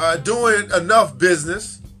doing enough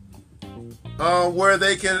business where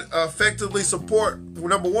they can effectively support,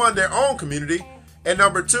 number one, their own community, and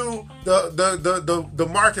number two, the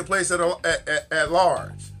marketplace at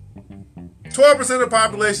large. 12% of the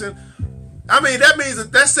population. I mean,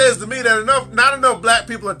 that says to me that not enough Black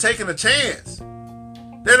people are taking a chance.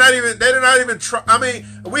 They're not even trying. I mean,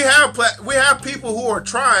 we have people who are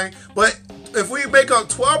trying, but if we make up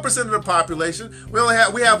 12% of the population, we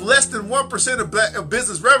have less than 1% of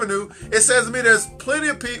business revenue. It says to me there's plenty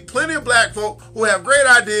of Black folk who have great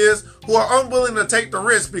ideas who are unwilling to take the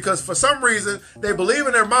risk because for some reason they believe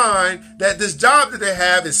in their mind that this job that they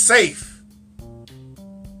have is safe.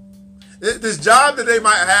 This job that they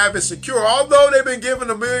might have is secure. Although they've been given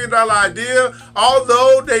 $1 million idea,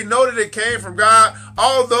 although they know that it came from God,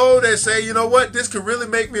 although they say, you know what, this could really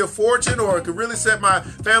make me a fortune or it could really set my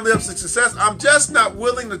family up for success, I'm just not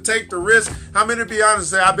willing to take the risk. How many, to be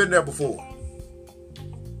honest, say I've been there before?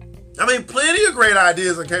 I mean, plenty of great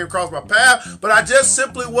ideas that came across my path, but I just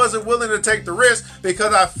simply wasn't willing to take the risk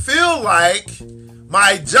because I feel like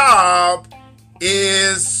my job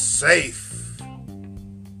is safe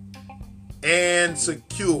and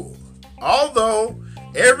secure. Although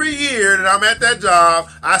every year that I'm at that job,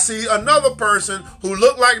 I see another person who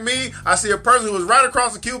looked like me. I see a person who was right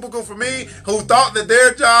across the cubicle from me who thought that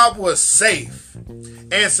their job was safe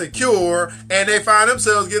and secure, and they find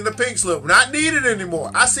themselves getting the pink slip. Not needed anymore.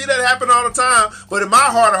 I see that happen all the time, but in my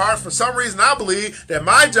heart of hearts, for some reason, I believe that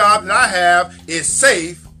my job that I have is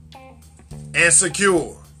safe and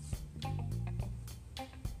secure.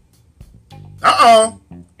 Uh-oh.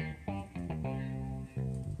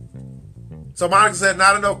 So Monica said,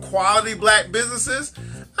 not enough quality Black businesses?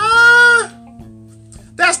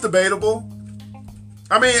 That's debatable.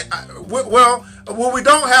 I mean, well, when we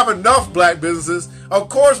don't have enough Black businesses, of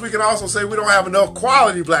course we can also say we don't have enough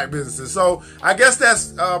quality Black businesses. So I guess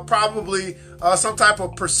that's probably some type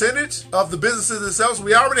of percentage of the businesses themselves.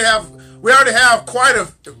 We already have not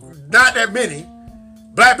that many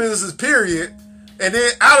Black businesses, period. And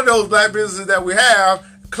then out of those Black businesses that we have,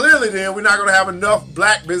 clearly then we're not going to have enough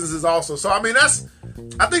black businesses also. So, I mean, I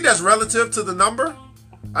think that's relative to the number.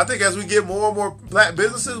 I think as we get more and more black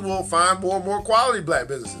businesses, we'll find more and more quality black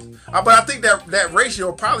businesses. But I think that ratio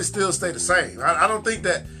will probably still stay the same. I don't think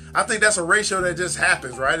that. I think that's a ratio that just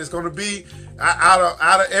happens, right? It's going to be out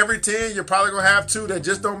of every 10, you're probably going to have 2 that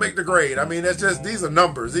just don't make the grade. I mean, these are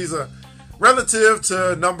numbers. These are relative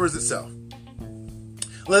to numbers itself.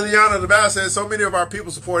 Liliana the Valley says, so many of our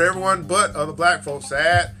people support everyone but other black folks.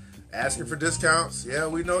 Sad, asking for discounts. Yeah,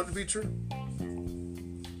 we know it to be true.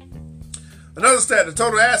 Another stat, the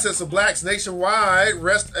total assets of blacks nationwide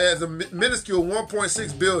rest as a minuscule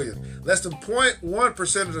 $1.6 billion, less than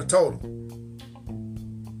 0.1% of the total.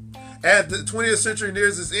 At the 20th century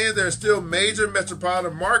nears its end, there are still major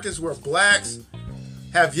metropolitan markets where blacks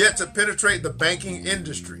have yet to penetrate the banking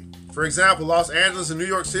industry. For example, Los Angeles and New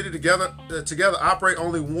York City together operate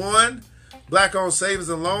only one black-owned savings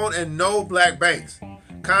and loan and no black banks.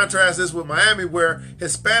 Contrast this with Miami, where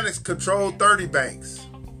Hispanics control 30 banks.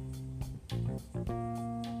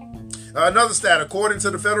 Another stat, according to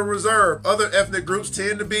the Federal Reserve, other ethnic groups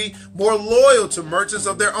tend to be more loyal to merchants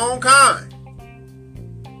of their own kind.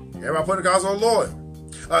 Everybody putting the cause on loyal.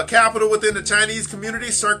 Capital within the Chinese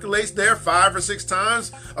community circulates there 5 or 6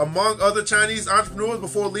 times among other Chinese entrepreneurs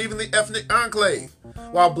before leaving the ethnic enclave.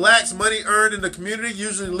 While blacks' money earned in the community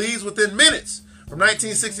usually leaves within minutes. From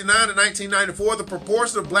 1969 to 1994, the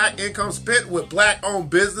proportion of black income spent with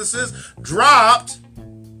black-owned businesses dropped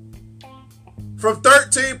from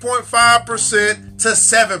 13.5% to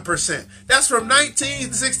 7%. That's from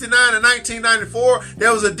 1969 to 1994.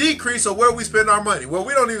 There was a decrease of where we spend our money. Well,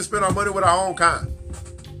 we don't even spend our money with our own kind.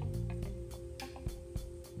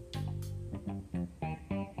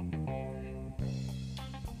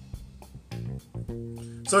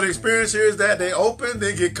 So the experience here is that they open,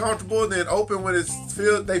 then get comfortable, then open when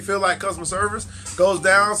they feel like customer service goes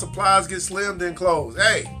down, supplies get slim, then close.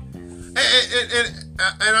 Hey.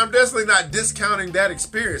 And I'm definitely not discounting that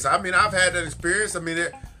experience. I mean, I've had that experience. I mean,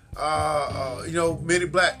 many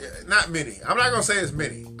black, not many. I'm not going to say it's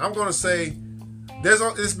many. I'm going to say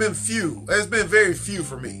it's been few. It's been very few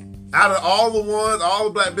for me. Out of all the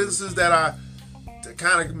black businesses that I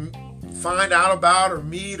kind of find out about or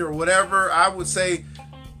meet or whatever, I would say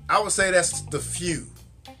that's the few.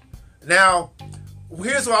 Now,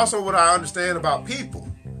 here's also what I understand about people.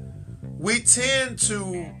 We tend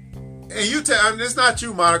to, and it's not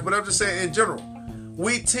you, Monica, but I'm just saying in general,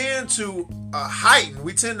 we tend to heighten,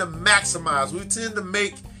 we tend to maximize, we tend to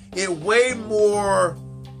make it way more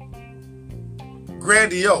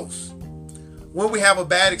grandiose when we have a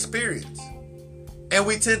bad experience. And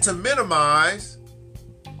we tend to minimize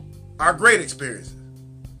our great experiences.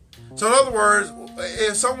 So in other words,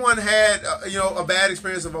 if someone had a bad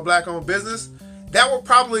experience of a black-owned business, that would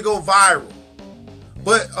probably go viral.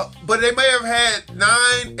 But they may have had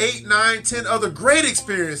 9, 8, 9, 10 other great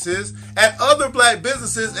experiences at other black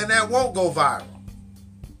businesses, and that won't go viral.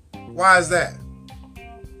 Why is that?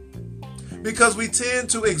 Because we tend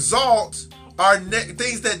to exalt our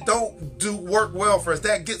things that don't do work well for us.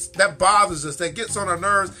 That bothers us. That gets on our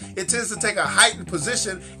nerves. It tends to take a heightened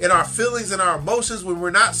position in our feelings and our emotions when we're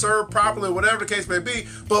not served properly, whatever the case may be.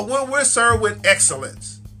 But when we're served with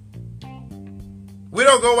excellence, we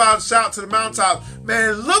don't go out and shout to the mountaintop,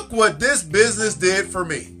 man, look what this business did for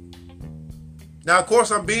me. Now, of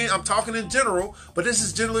course, I'm talking in general, but this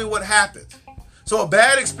is generally what happens. So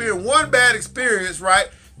one bad experience, right,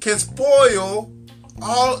 can spoil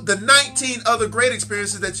all the 19 other great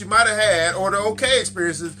experiences that you might have had, or the okay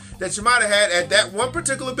experiences that you might have had at that one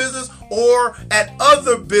particular business or at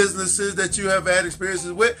other businesses that you have had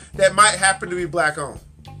experiences with that might happen to be black owned.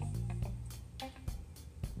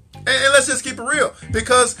 And let's just keep it real,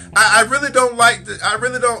 because I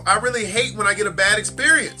really hate when I get a bad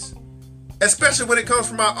experience, especially when it comes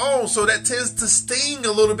from my own. So that tends to sting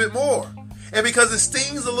a little bit more. And because it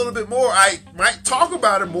stings a little bit more, I might talk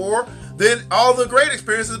about it more than all the great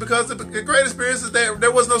experiences, because the great experiences,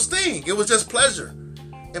 there was no sting. It was just pleasure.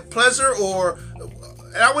 And pleasure,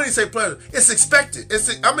 and I wouldn't even say pleasure, it's expected.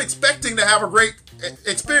 I'm expecting to have a great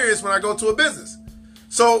experience when I go to a business.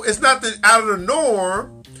 So it's not out of the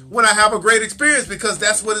norm when I have a great experience, because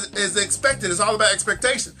that's what is expected. It's all about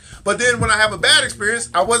expectation. But then when I have a bad experience,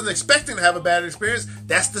 I wasn't expecting to have a bad experience.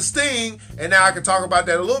 That's the sting. And now I can talk about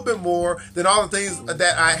that a little bit more than all the things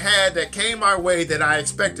that I had that came my way that I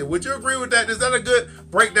expected. Would you agree with that? Is that a good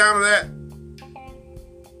breakdown of that?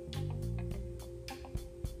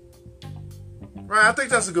 Right, I think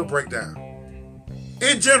that's a good breakdown.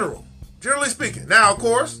 In general, generally speaking. Now, of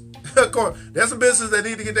course, there's some businesses that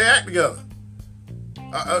need to get their act together.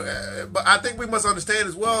 But I think we must understand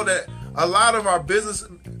as well that a lot of our business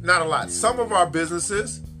not a lot, some of our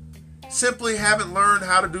businesses simply haven't learned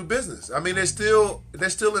how to do business. I mean, they're still in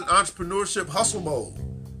entrepreneurship hustle mode.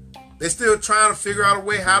 They're still trying to figure out a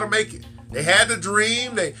way how to make it. They had the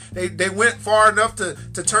dream. They went far enough to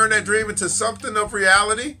turn that dream into something of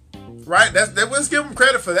reality, right? Let's give them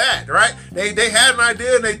credit for that, right? They had an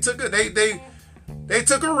idea and they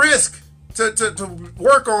took a risk to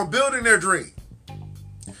work on building their dream.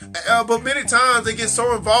 But many times they get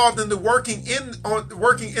so involved in the working in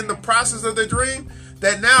the process of their dream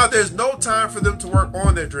that now there's no time for them to work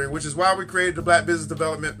on their dream, which is why we created the Black Business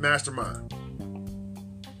Development Mastermind.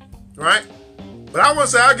 Right? But I want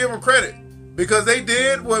to say I'll give them credit because they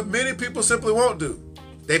did what many people simply won't do.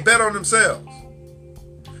 They bet on themselves.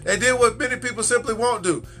 They did what many people simply won't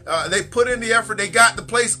do. They put in the effort. They got the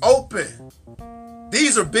place open.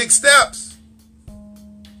 These are big steps.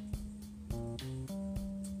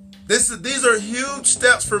 These are huge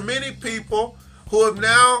steps for many people who have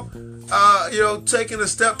now, taken a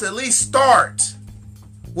step to at least start.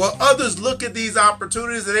 While others look at these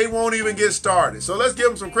opportunities and they won't even get started. So let's give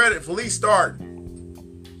them some credit for at least starting.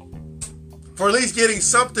 For at least getting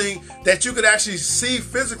something that you could actually see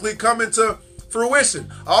physically come into fruition.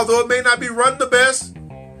 Although it may not be run the best,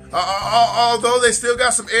 although they still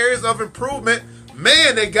got some areas of improvement,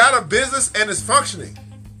 man, they got a business and it's functioning.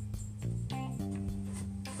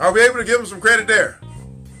 Are we able to give them some credit there?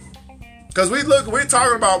 Because we're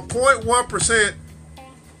talking about 0.1%.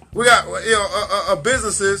 We got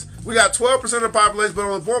businesses. We got 12% of the population, but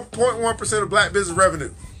only 1.1% of black business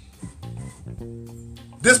revenue.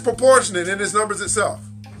 Disproportionate in its numbers itself.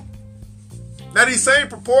 Now these same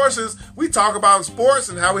proportions we talk about in sports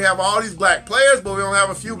and how we have all these black players, but we don't have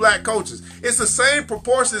a few black coaches. It's the same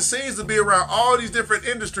proportion that seems to be around all these different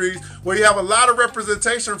industries where you have a lot of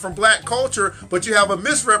representation from black culture, but you have a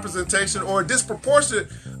misrepresentation or a disproportionate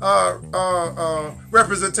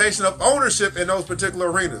representation of ownership in those particular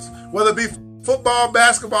arenas. Whether it be football,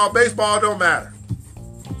 basketball, baseball, don't matter.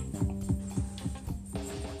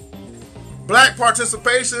 Black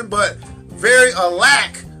participation, but a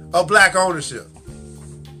lack of black ownership.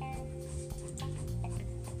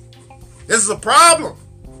 This is a problem.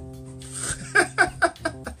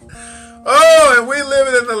 Oh, and we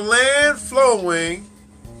living in the land flowing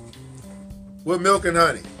with milk and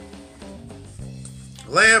honey.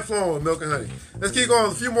 Land flowing with milk and honey. Let's keep going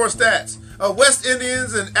with a few more stats. West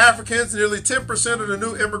Indians and Africans, nearly 10% of the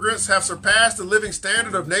new immigrants have surpassed the living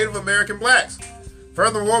standard of Native American blacks.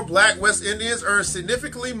 Furthermore, black West Indians earn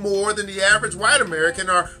significantly more than the average white American,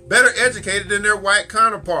 are better educated than their white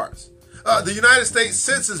counterparts. The United States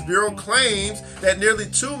Census Bureau claims that nearly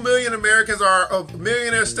 2 million Americans are of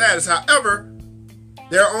millionaire status. However,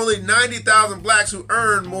 there are only 90,000 blacks who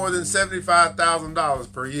earn more than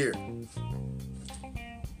 $75,000 per year.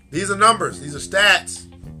 These are numbers. These are stats.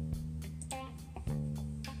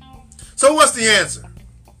 So what's the answer?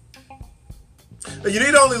 You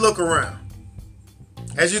need to only look around.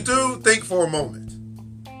 As you do, think for a moment.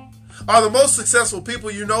 Are the most successful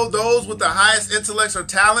people you know those with the highest intellects or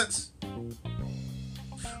talents?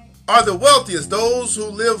 Are the wealthiest those who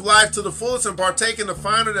live life to the fullest and partake in the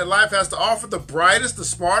finer that life has to offer, the brightest, the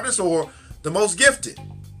smartest, or the most gifted?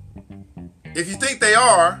 If you think they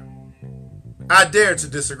are, I dare to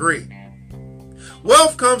disagree.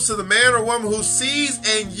 Wealth comes to the man or woman who sees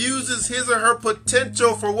and uses his or her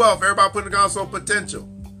potential for wealth. Everybody putting the console potential.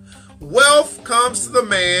 Wealth comes to the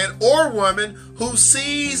man or woman who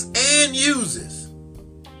sees and uses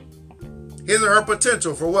his or her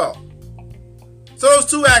potential for wealth. So those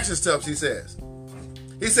two action steps, he says.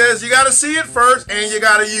 He says you got to see it first and you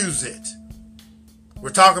got to use it. We're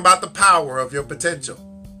talking about the power of your potential.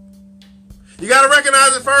 You got to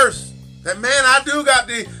recognize it first. That, man, I do got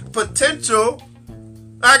the potential.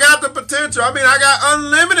 I got the potential. I mean, I got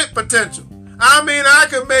unlimited potential. I mean, I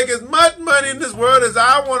can make as much money in this world as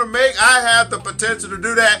I want to make. I have the potential to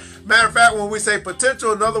do that. Matter of fact, when we say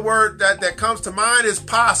potential, another word that comes to mind is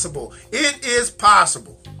possible. It is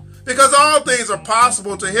possible. Because all things are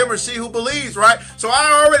possible to him or she who believes, right? So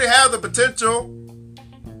I already have the potential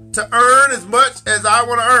to earn as much as I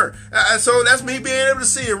want to earn. And so that's me being able to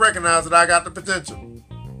see and recognize that I got the potential.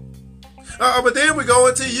 But then we go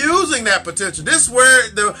into using that potential. This is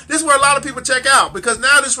where a lot of people check out, because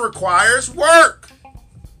now this requires work,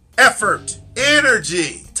 effort,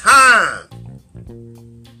 energy, time.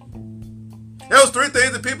 Those three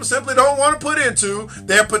things that people simply don't want to put into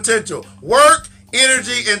their potential: work,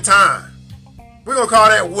 energy, and time. We're going to call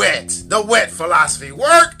that WET, the WET philosophy.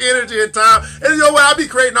 Work, energy, and time. And you know what? I'll be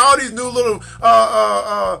creating all these new little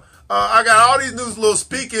I got all these new little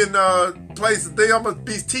speaking places thing I'm gonna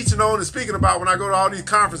be teaching on and speaking about when I go to all these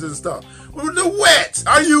conferences and stuff. We're wet.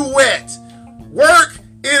 Are you wet? Work,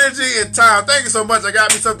 energy, and time. Thank you so much. I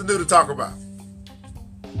got me something new to talk about.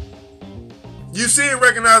 You see and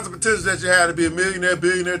recognize the potential that you had to be a millionaire,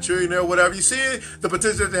 billionaire, trillionaire, whatever. You see the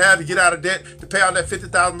potential that you had to get out of debt, to pay out that $50,000,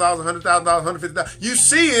 $100,000, $150,000. You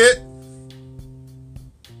see it,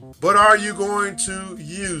 but are you going to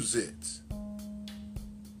use it?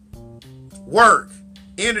 Work,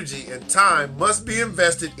 energy, and time must be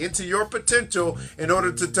invested into your potential in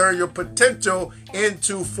order to turn your potential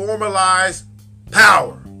into formalized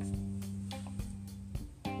power.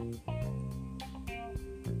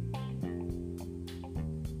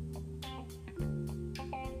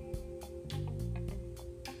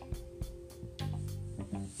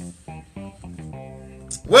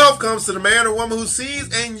 Wealth comes to the man or woman who sees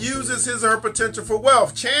and uses his or her potential for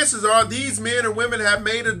wealth. Chances are these men or women have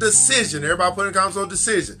made a decision. Everybody put in comments on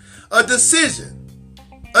decision. A decision.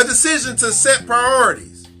 A decision to set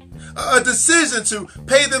priorities. A decision to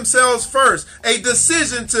pay themselves first. A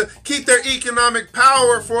decision to keep their economic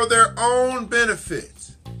power for their own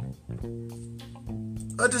benefit.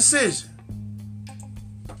 A decision.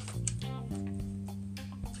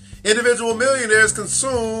 Individual millionaires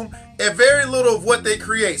consume very little of what they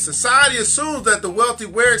create. Society assumes that the wealthy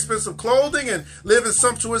wear expensive clothing and live in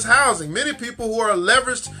sumptuous housing. Many people who are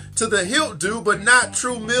leveraged to the hilt do, but not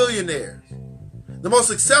true millionaires. The most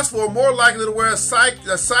successful are more likely to wear a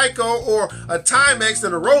Seiko or a Timex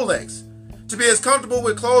than a Rolex, to be as comfortable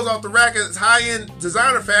with clothes off the rack as high-end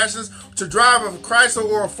designer fashions, to drive a Chrysler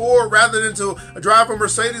or a Ford rather than to drive a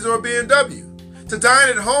Mercedes or a BMW. To dine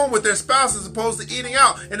at home with their spouse as opposed to eating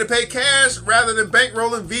out, and to pay cash rather than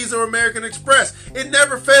bankrolling Visa or American Express. It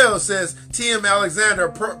never fails, says T.M. Alexander,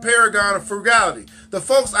 a paragon of frugality. The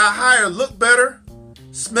folks I hire look better,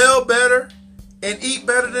 smell better, and eat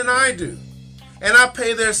better than I do. And I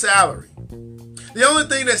pay their salary. The only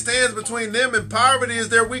thing that stands between them and poverty is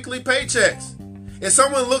their weekly paychecks. If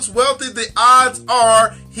someone looks wealthy, the odds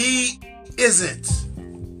are he isn't.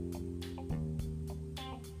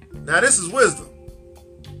 Now this is wisdom.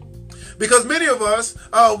 Because many of us,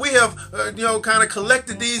 we have, kind of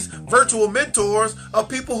collected these virtual mentors of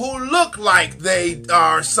people who look like they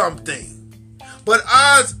are something. But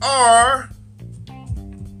odds are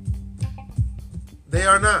they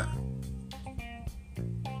are not.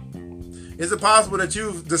 Is it possible that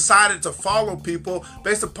you've decided to follow people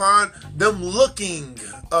based upon them looking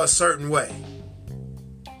a certain way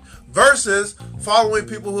versus following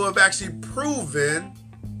people who have actually proven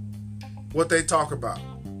what they talk about?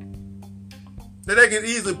 That they can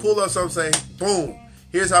easily pull up something saying, boom,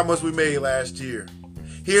 here's how much we made last year.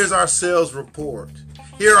 Here's our sales report.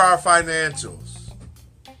 Here are our financials.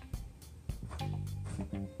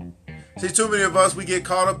 See, too many of us, we get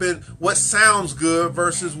caught up in what sounds good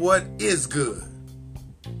versus what is good.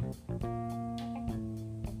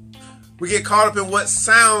 We get caught up in what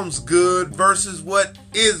sounds good versus what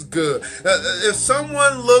is good. If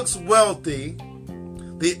someone looks wealthy,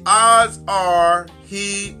 the odds are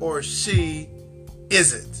he or she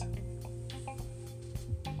isn't.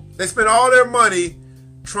 They spend all their money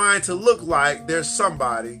trying to look like they're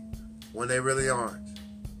somebody when they really aren't.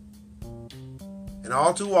 And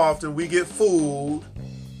all too often we get fooled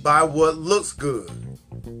by what looks good,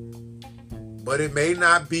 but it may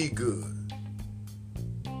not be good.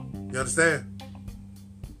 You understand?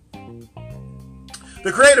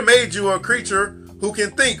 The Creator made you a creature who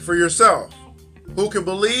can think for yourself, who can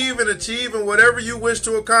believe and achieve in whatever you wish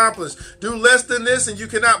to accomplish. Do less than this and you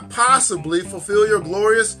cannot possibly fulfill your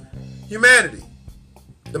glorious humanity.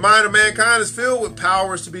 The mind of mankind is filled with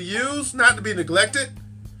powers to be used, not to be neglected.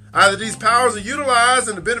 Either these powers are utilized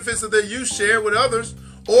and the benefits of their use shared with others,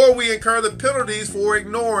 or we incur the penalties for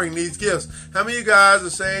ignoring these gifts. How many of you guys are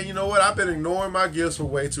saying, you know what, I've been ignoring my gifts for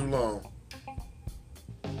way too long?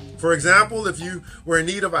 For example, if you were in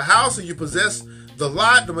need of a house and you possess the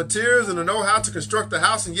lot, the materials, and the know-how to construct the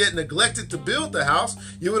house and yet neglected to build the house,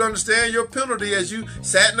 you would understand your penalty as you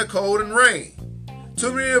sat in the cold and rain.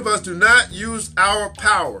 Too many of us do not use our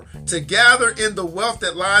power to gather in the wealth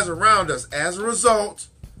that lies around us. As a result,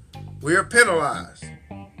 we are penalized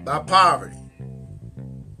by poverty,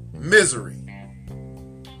 misery,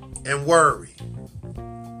 and worry.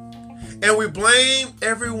 And we blame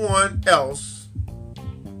everyone else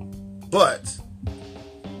but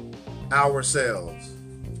ourselves.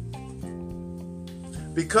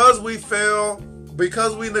 Because we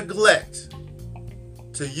neglect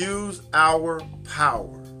to use our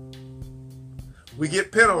power, we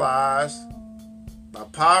get penalized by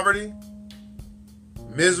poverty,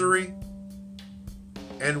 misery,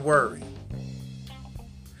 and worry.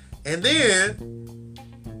 And then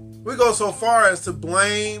we go so far as to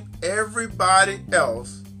blame everybody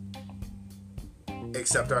else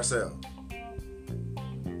except ourselves.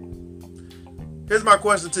 Here's my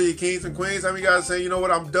question to you, kings and queens. How many of you guys say, you know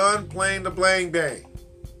what, I'm done playing the blame game?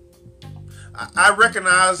 I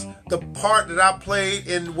recognize the part that I played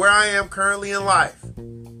in where I am currently in life.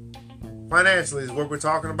 Financially is what we're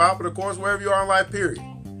talking about, but of course, wherever you are in life, period.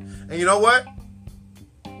 And you know what?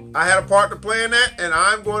 I had a part to play in that, and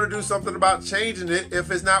I'm going to do something about changing it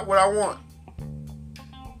if it's not what I want.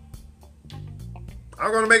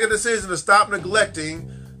 I'm going to make a decision to stop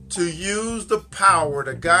neglecting to use the power,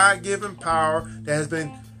 the God-given power that has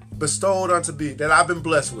been bestowed unto me, that I've been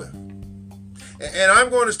blessed with. And I'm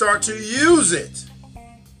going to start to use it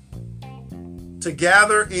to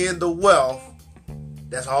gather in the wealth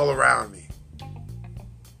that's all around me.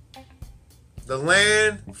 The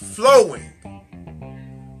land flowing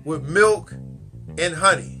with milk and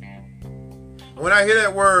honey. And when I hear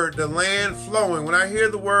that word, the land flowing, when I hear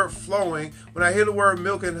the word flowing, when I hear the word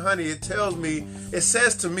milk and honey, it tells me, it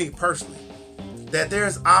says to me personally, that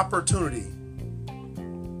there's opportunity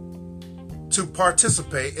to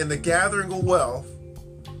participate in the gathering of wealth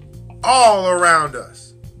all around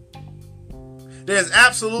us. There's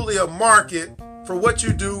absolutely a market for what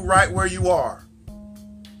you do right where you are.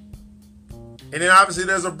 And then obviously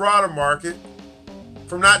there's a broader market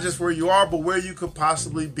from not just where you are, but where you could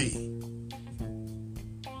possibly be.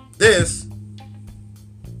 This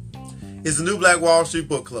is the New Black Wall Street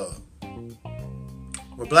Book Club,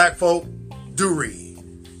 where black folk do read.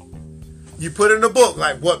 You put in the book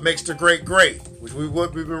like What Makes the Great Great, which we've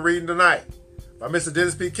been reading tonight by Mr.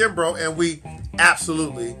 Dennis P. Kimbrough, and we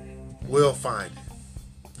absolutely will find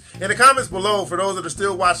it. In the comments below, for those that are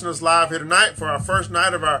still watching us live here tonight, for our first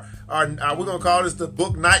night of our we're going to call this the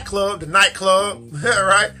book nightclub, the nightclub,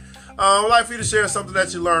 right? I'd like for you to share something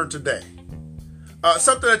that you learned today.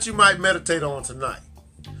 Something that you might meditate on tonight.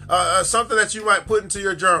 Something that you might put into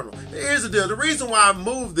your journal. Here's the deal. The reason why I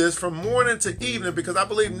moved this from morning to evening, because I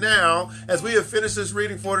believe now, as we have finished this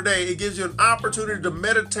reading for today, it gives you an opportunity to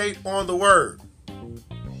meditate on the Word.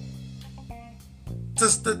 To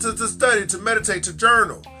study, to meditate, to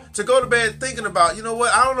journal. To go to bed thinking about, you know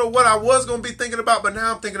what, I don't know what I was going to be thinking about, but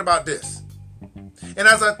now I'm thinking about this. And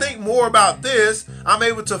as I think more about this, I'm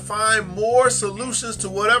able to find more solutions to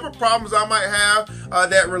whatever problems I might have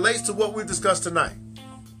that relates to what we discussed tonight.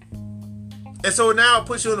 And so now it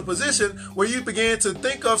puts you in a position where you begin to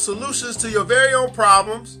think of solutions to your very own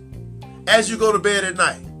problems as you go to bed at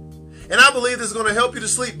night. And I believe this is going to help you to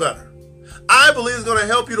sleep better. I believe it's going to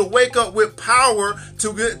help you to wake up with power,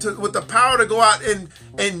 with the power to go out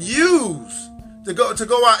and use, to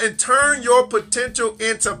go out and turn your potential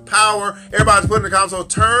into power. Everybody's putting in the comments, so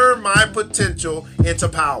turn my potential into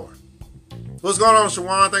power. What's going on,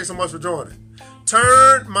 Shawan? Thanks so much for joining.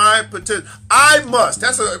 Turn my potential. I must.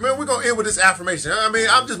 We're going to end with this affirmation. I mean,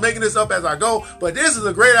 I'm just making this up as I go, but this is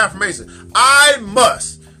a great affirmation. I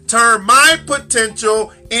must turn my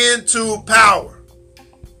potential into power.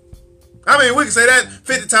 I mean, we can say that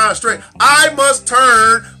 50 times straight. I must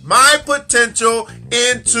turn my potential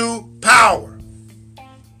into power.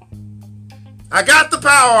 I got the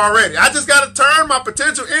power already. I just got to turn my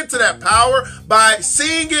potential into that power by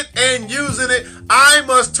seeing it and using it. I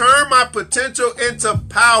must turn my potential into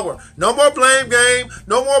power. No more blame game.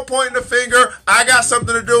 No more pointing the finger. I got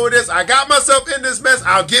something to do with this. I got myself in this mess.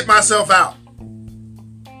 I'll get myself out.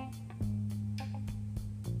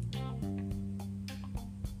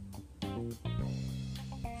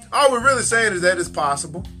 All we're really saying is that it's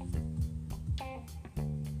possible.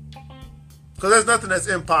 Because there's nothing that's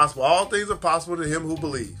impossible. All things are possible to him who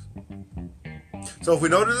believes. So if we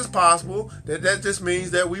know that it's possible, that just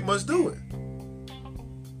means that we must do it.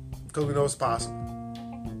 Because we know it's possible.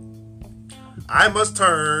 I must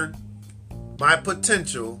turn my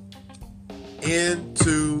potential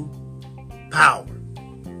into power.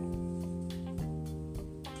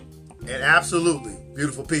 And absolutely,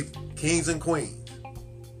 beautiful people, kings and queens,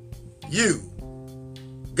 you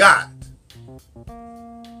got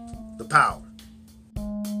the power.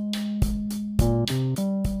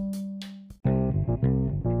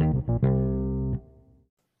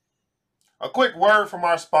 A quick word from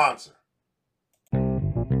our sponsor.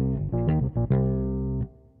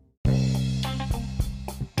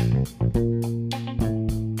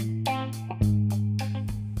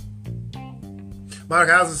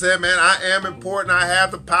 Monica Housen said, man, I am important. I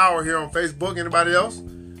have the power here on Facebook. Anybody else?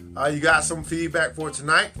 You got some feedback for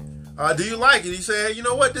tonight. Do you like it? You say, hey, you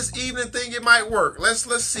know what? This evening thing, it might work. Let's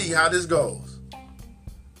see how this goes.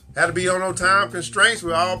 Had to be on no time constraints.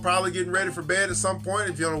 We're all probably getting ready for bed at some point.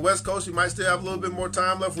 If you're on the West Coast, you might still have a little bit more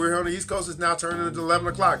time left. We're here on the East Coast. It's now turning into 11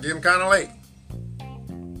 o'clock, getting kind of late.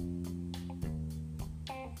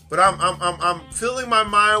 But I'm filling my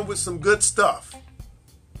mind with some good stuff,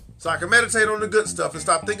 so I can meditate on the good stuff and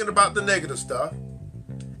stop thinking about the negative stuff.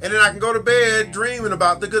 And then I can go to bed dreaming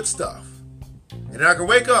about the good stuff. And then I can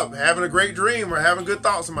wake up having a great dream or having good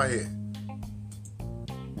thoughts in my head.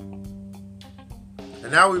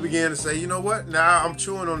 And now we begin to say, you know what? Now I'm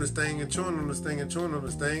chewing on this thing and chewing on this thing and chewing on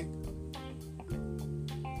this thing.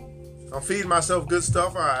 I'm feeding myself good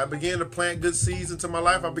stuff. I begin to plant good seeds into my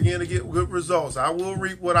life. I begin to get good results. I will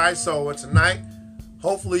reap what I sow. And tonight,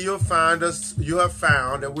 hopefully you have found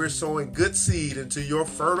that we're sowing good seed into your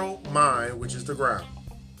fertile mind, which is the ground.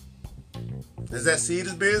 As that seed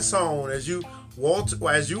is being sown, as you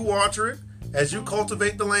water it, as you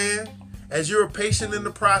cultivate the land, as you're patient in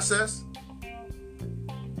the process,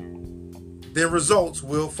 then results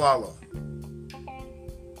will follow.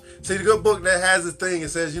 See, the good book that has this thing, it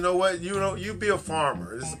says, you know what, you be a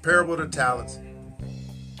farmer. It's a parable of the talents.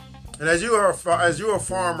 And as you're a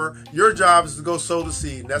farmer, your job is to go sow the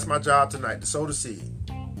seed. And that's my job tonight, to sow the seed.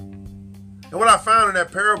 And what I found in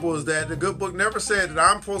that parable is that the good book never said that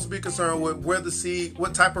I'm supposed to be concerned with where the seed,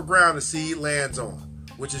 what type of ground the seed lands on,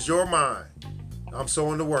 which is your mind. I'm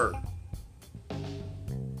sowing the word.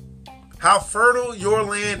 How fertile your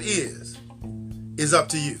land is up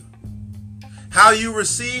to you. How you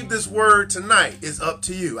receive this word tonight is up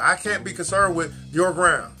to you. I can't be concerned with your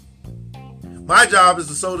ground. My job is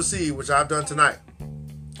to sow the seed, which I've done tonight.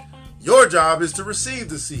 Your job is to receive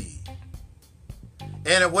the seed.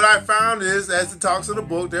 And what I found is, as it talks in the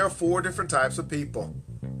book, there are 4 different types of people.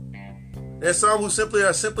 There's some who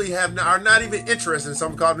are not even interested in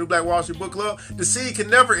something called the New Black Wall Street Book Club. The seed can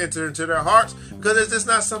never enter into their hearts because it's just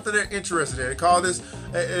not something they're interested in. They call this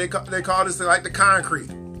like the concrete.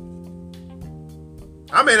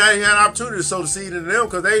 I may not even have an opportunity to sow the seed into them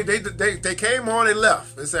because they came on and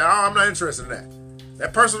left. They said, I'm not interested in that.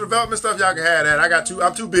 That personal development stuff, y'all can have that.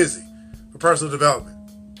 I'm too busy for personal development.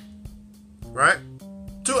 Right?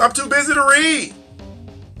 I'm too busy to read.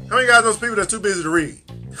 How many of you guys know those people that's too busy to read?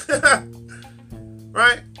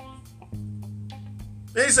 Right?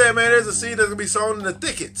 Then he said, man, there's a seed that's going to be sown in the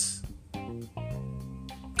thickets.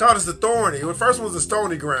 Called us the thorny. The first one was the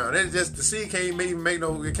stony ground. The seed can't even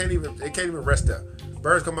it can't even rest there.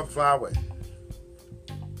 Birds come up and fly away.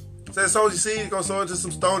 So sow your seed, you're going to sow into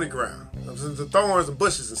some stony ground. Some thorns and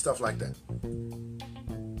bushes and stuff like that.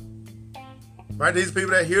 Right? These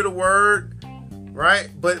people that hear the word, right?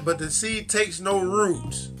 But the seed takes no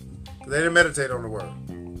roots. They didn't meditate on the word.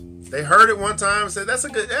 They heard it one time and said, that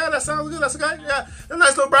sounds good. That's a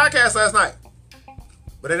nice little broadcast last night.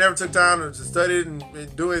 But they never took time to study it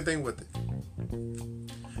and do anything with it.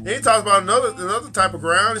 And he talks about another type of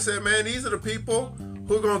ground. He said, man, these are the people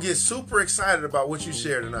who are going to get super excited about what you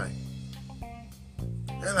share tonight.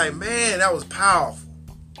 They're like, man, that was powerful.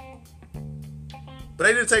 But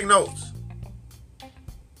they didn't take notes.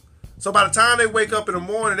 So by the time they wake up in the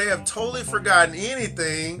morning, they have totally forgotten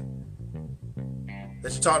anything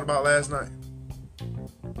that you talked about last night.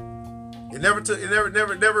 It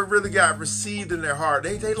never really got received in their heart.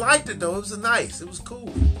 They liked it though. It was nice. It was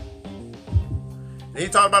cool. And he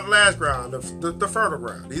talked about the last ground, the fertile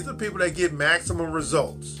ground. These are the people that get maximum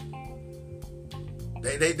results.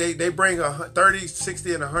 They bring 30,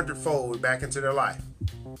 60, and 100-fold back into their life.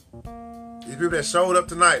 These people that showed up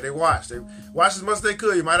tonight, they watched as much as they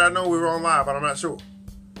could. You might not know we were on live, but I'm not sure.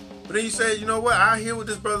 But then you say, you know what? I hear what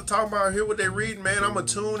this brother talking about. I hear what they reading, man. I'm going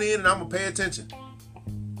to tune in and I'm going to pay attention.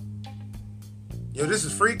 This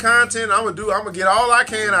is free content. I'm gonna get all I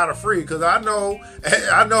can out of free because I know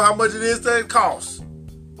how much it is that it costs.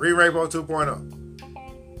 Read Rainbow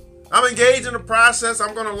 2.0. I'm engaged in the process.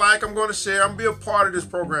 I'm gonna I'm gonna share. I'm gonna be a part of this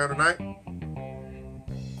program tonight.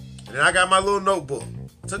 And then I got my little notebook.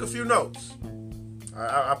 I took a few notes.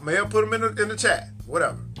 I may have put them in the chat,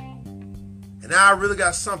 whatever. And now I really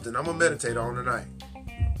got something I'm gonna meditate on tonight.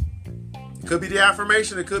 It could be the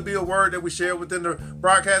affirmation. It could be a word that we share within the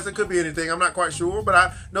broadcast. It could be anything. I'm not quite sure, but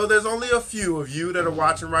I know there's only a few of you that are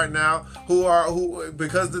watching right now who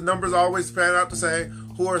because the numbers always pan out the same,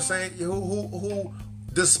 who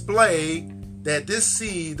display that this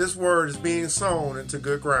seed, this word is being sown into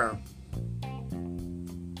good ground,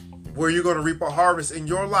 where you're going to reap a harvest in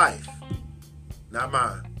your life, not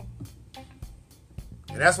mine.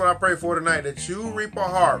 And that's what I pray for tonight, that you reap a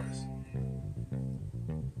harvest.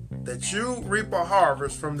 That you reap a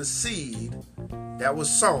harvest from the seed that was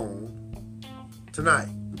sown tonight.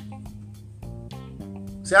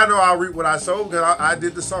 See, I know I'll reap what I sow because I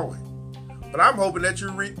did the sowing. But I'm hoping that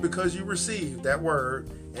you reap because you received that word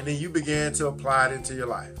and then you began to apply it into your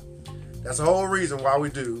life. That's the whole reason why we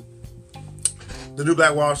do the New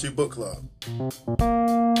Black Wall Street Book Club.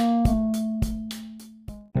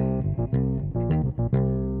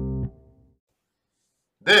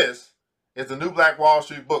 This is the New Black Wall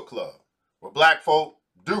Street Book Club, where black folk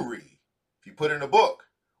do read. If you put in a book,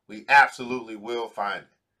 we absolutely will find it.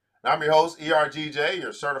 And I'm your host, ERGJ,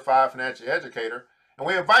 your certified financial educator, and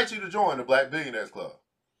we invite you to join the Black Billionaires Club.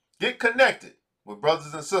 Get connected with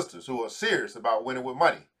brothers and sisters who are serious about winning with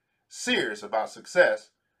money, serious about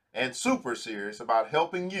success, and super serious about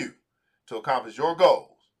helping you to accomplish your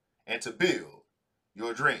goals and to build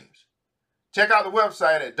your dreams. Check out the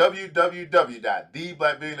website at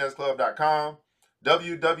www.theblackbillionairesclub.com,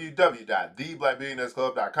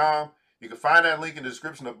 www.theblackbillionairesclub.com. You can find that link in the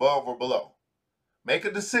description above or below. Make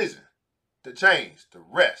a decision to change the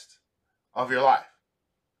rest of your life.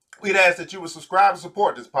 We'd ask that you would subscribe and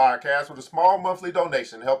support this podcast with a small monthly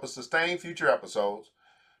donation to help us sustain future episodes,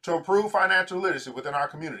 to improve financial literacy within our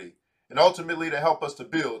community, and ultimately to help us to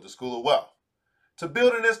build the School of Wealth, to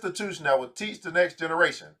build an institution that will teach the next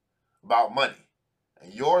generation about money.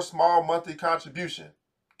 And your small monthly contribution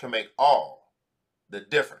can make all the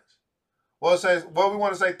difference. Well, we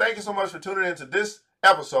want to say thank you so much for tuning in to this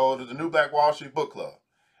episode of the New Black Wall Street Book Club.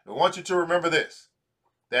 We want you to remember this,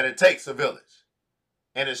 that it takes a village,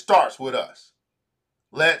 and it starts with us.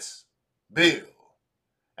 Let's build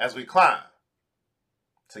as we climb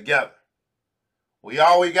together. We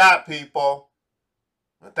all we got, people.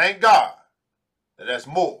 And thank God that that's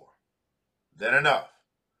more than enough.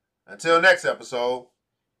 Until next episode,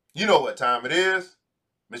 you know what time it is.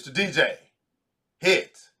 Mr. DJ,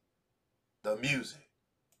 hit the music.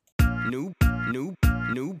 New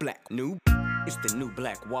black. It's the New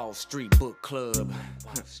Black Wall Street Book Club.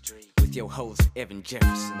 With your host, Evan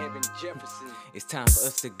Jefferson. It's time for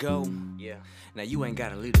us to go. Yeah. Now, you ain't got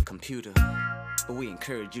to leave the computer, but we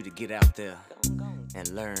encourage you to get out there and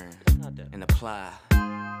learn and apply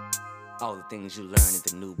all the things you learn at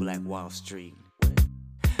the New Black Wall Street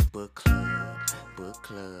Book Club.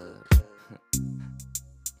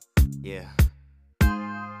 Yeah. The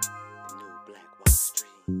New Black Wall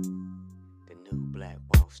Street.